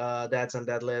to Dads and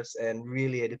Deadlifts and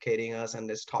really educating us and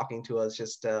just talking to us,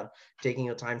 just taking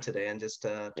your time today and just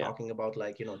talking about,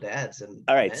 like, you know, dads and.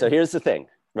 All right. Men. So here's the thing,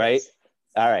 right? Yes.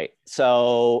 All right.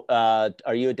 So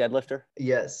are you a deadlifter?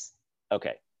 Yes.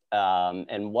 Okay.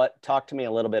 And talk to me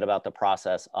a little bit about the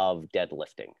process of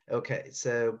deadlifting. Okay.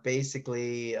 So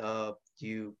basically,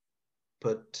 you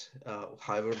put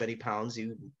however many pounds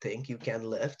you think you can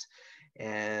lift,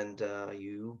 and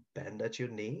you bend at your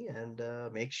knee and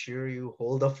make sure you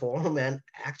hold the form and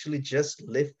actually just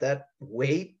lift that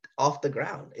weight off the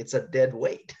ground. It's a dead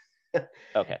weight.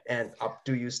 Okay. And up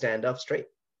to you stand up straight.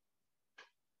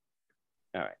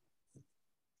 All right.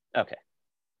 Okay.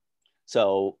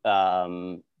 So,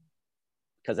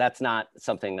 because that's not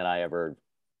something that I ever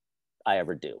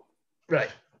do.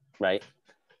 Right. Right.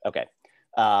 Okay.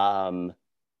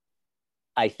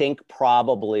 I think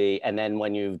probably, and then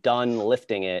when you've done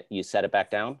lifting it, you set it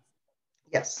back down?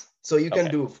 Yes. So you can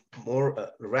do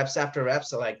more reps after reps.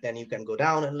 So like then you can go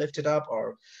down and lift it up,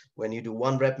 or when you do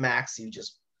 1 rep max, you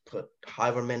just put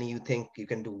however many you think you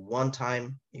can do one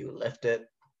time, you lift it.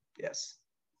 Yes.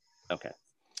 Okay.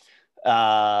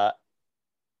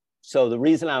 So the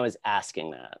reason I was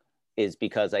asking that is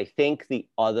because I think the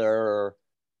other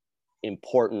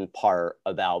important part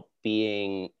about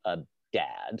being a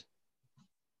dad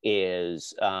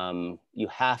is you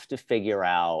have to figure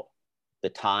out the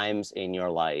times in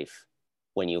your life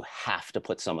when you have to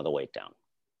put some of the weight down,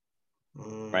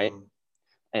 right?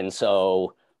 And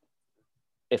so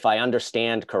if I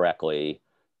understand correctly,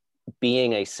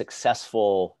 being a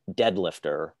successful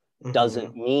deadlifter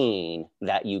doesn't mean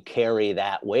that you carry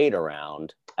that weight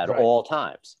around at all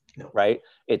times, right?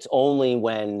 It's only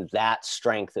when that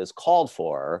strength is called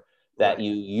for that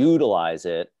you utilize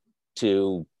it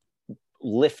to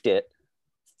lift it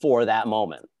for that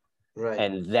moment. Right.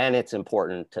 And then it's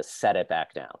important to set it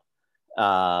back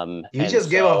down. You just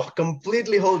gave a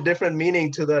completely whole different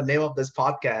meaning to the name of this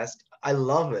podcast. I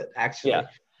love it, actually. Yeah.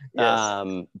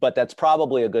 Yes. But that's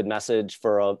probably a good message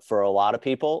for a lot of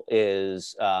people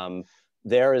is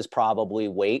there is probably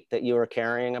weight that you are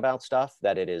carrying about stuff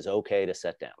that it is okay to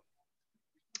set down.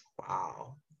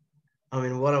 Wow. I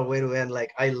mean, what a way to end.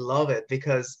 Like, I love it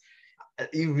because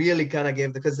you really kind of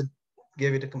gave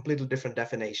it a completely different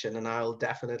definition, and I'll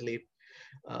definitely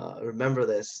remember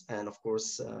this. And of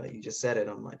course, you just said it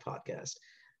on my podcast.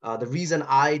 The reason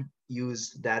I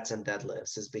use dads and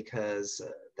deadlifts is because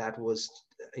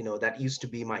that used to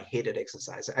be my hated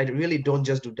exercise. I really don't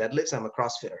just do deadlifts. I'm a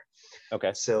CrossFitter.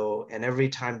 Okay. So, and every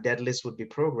time deadlifts would be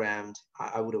programmed,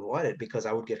 I would avoid it because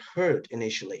I would get hurt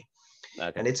initially.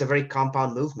 Okay. And it's a very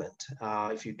compound movement.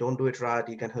 If you don't do it right,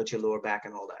 you can hurt your lower back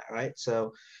and all that, right?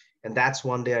 So, and that's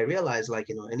one day I realized, like,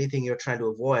 anything you're trying to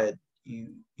avoid,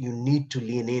 you need to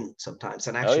lean in sometimes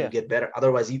and actually get better.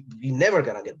 Otherwise, you're never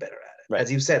gonna get better at it. Right.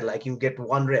 As you said, like, you get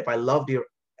 1 rep. I loved your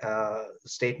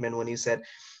statement when you said,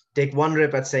 take 1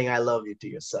 rep at saying I love you to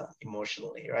your son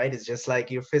emotionally, right? It's just like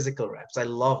your physical reps. I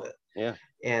love it. Yeah.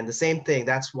 And the same thing,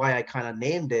 that's why I kind of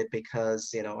named it,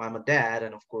 because, I'm a dad.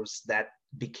 And of course, that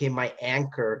became my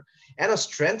anchor and a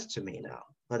strength to me now.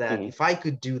 That if I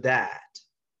could do that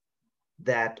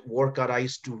workout I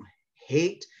used to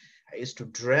hate, I used to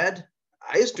dread,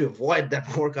 I used to avoid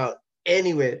that workout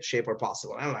any way, shape, or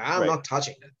possible. I'm like, I'm not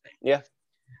touching that thing. Yeah.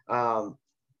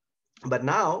 But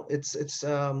now it's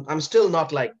I'm still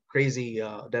not like crazy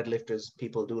deadlifters.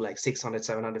 People do like 600,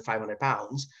 700, 500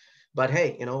 pounds. But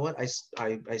hey, you know what?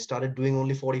 I started doing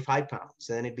only 45 pounds.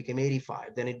 Then it became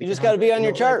 85. Then it became, you just got to be on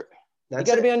your chart. You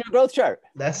got to be on your growth chart.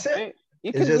 That's it. Right?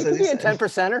 You can be a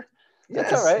 10%er. That's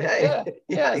yes. all right. Hey,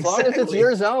 yeah, as long as it's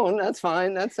your zone, that's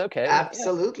fine. That's okay.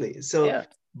 Absolutely. Yeah. So,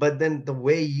 but then the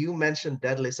way you mentioned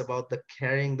deadlifts about the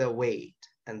carrying the weight,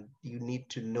 and you need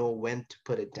to know when to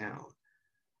put it down,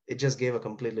 it just gave a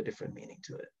completely different meaning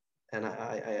to it. And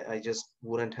I just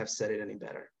wouldn't have said it any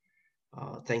better.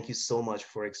 Thank you so much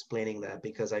for explaining that,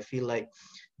 because I feel like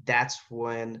that's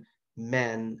when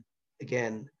men,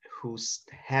 again, who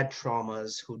had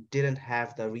traumas, who didn't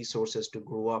have the resources to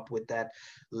grow up with that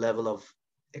level of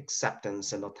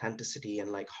acceptance and authenticity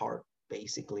and like heart,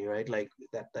 basically, right? Like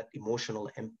that emotional,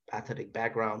 empathetic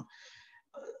background,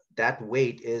 that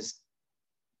weight is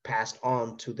passed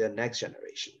on to the next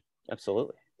generation.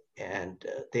 Absolutely. And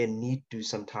they need to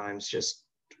sometimes just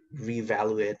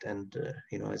reevaluate and,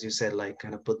 as you said, like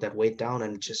kind of put that weight down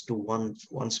and just do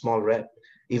one small rep,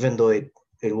 even though it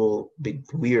will be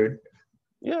weird.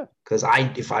 Yeah. Because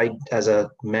if I, as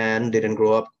a man, didn't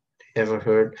grow up, ever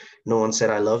heard no one said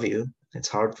I love you, it's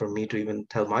hard for me to even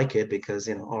tell my kid, because,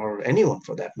 or anyone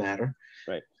for that matter.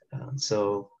 Right.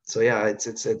 So yeah,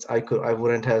 I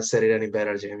wouldn't have said it any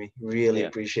better, Jamie. Really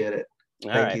appreciate it.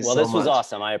 Thank you so much. Well, this was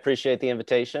awesome. I appreciate the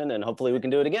invitation, and hopefully we can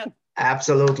do it again.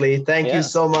 Absolutely. Thank you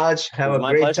so much. Have a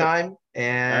great pleasure. time.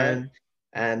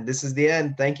 And this is the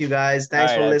end. Thank you, guys.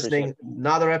 Thanks for listening.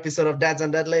 Another episode of Dads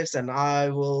and Deadlifts, and I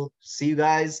will see you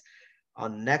guys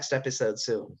on next episode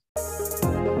soon.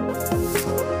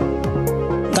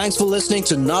 Thanks for listening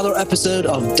to another episode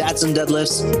of Dads and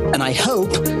Deadlifts, and I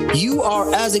hope you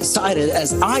are as excited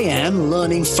as I am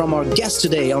learning from our guest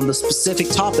today on the specific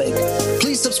topic.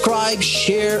 Please subscribe,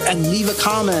 share, and leave a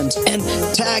comment, and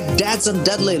tag Dads and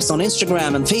Deadlifts on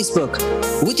Instagram and Facebook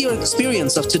with your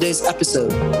experience of today's episode.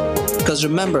 Because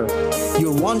remember,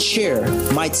 your one share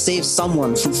might save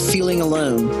someone from feeling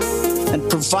alone and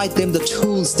provide them the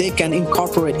tools they can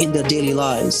incorporate in their daily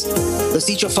lives. Let's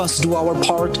each of us do our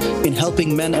part in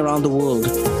helping men around the world.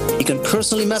 You can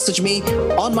personally message me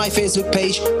on my Facebook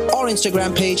page or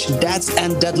Instagram page, Dads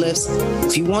and Deadlifts,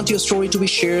 if you want your story to be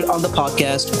shared on the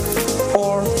podcast,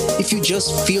 or if you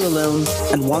just feel alone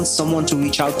and want someone to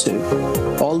reach out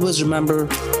to. Always remember,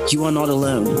 you are not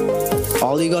alone.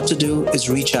 All you got to do is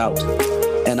reach out,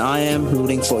 and I am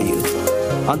rooting for you.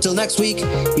 Until next week,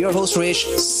 your host Rish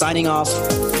signing off.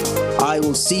 I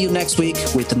will see you next week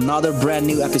with another brand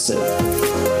new episode.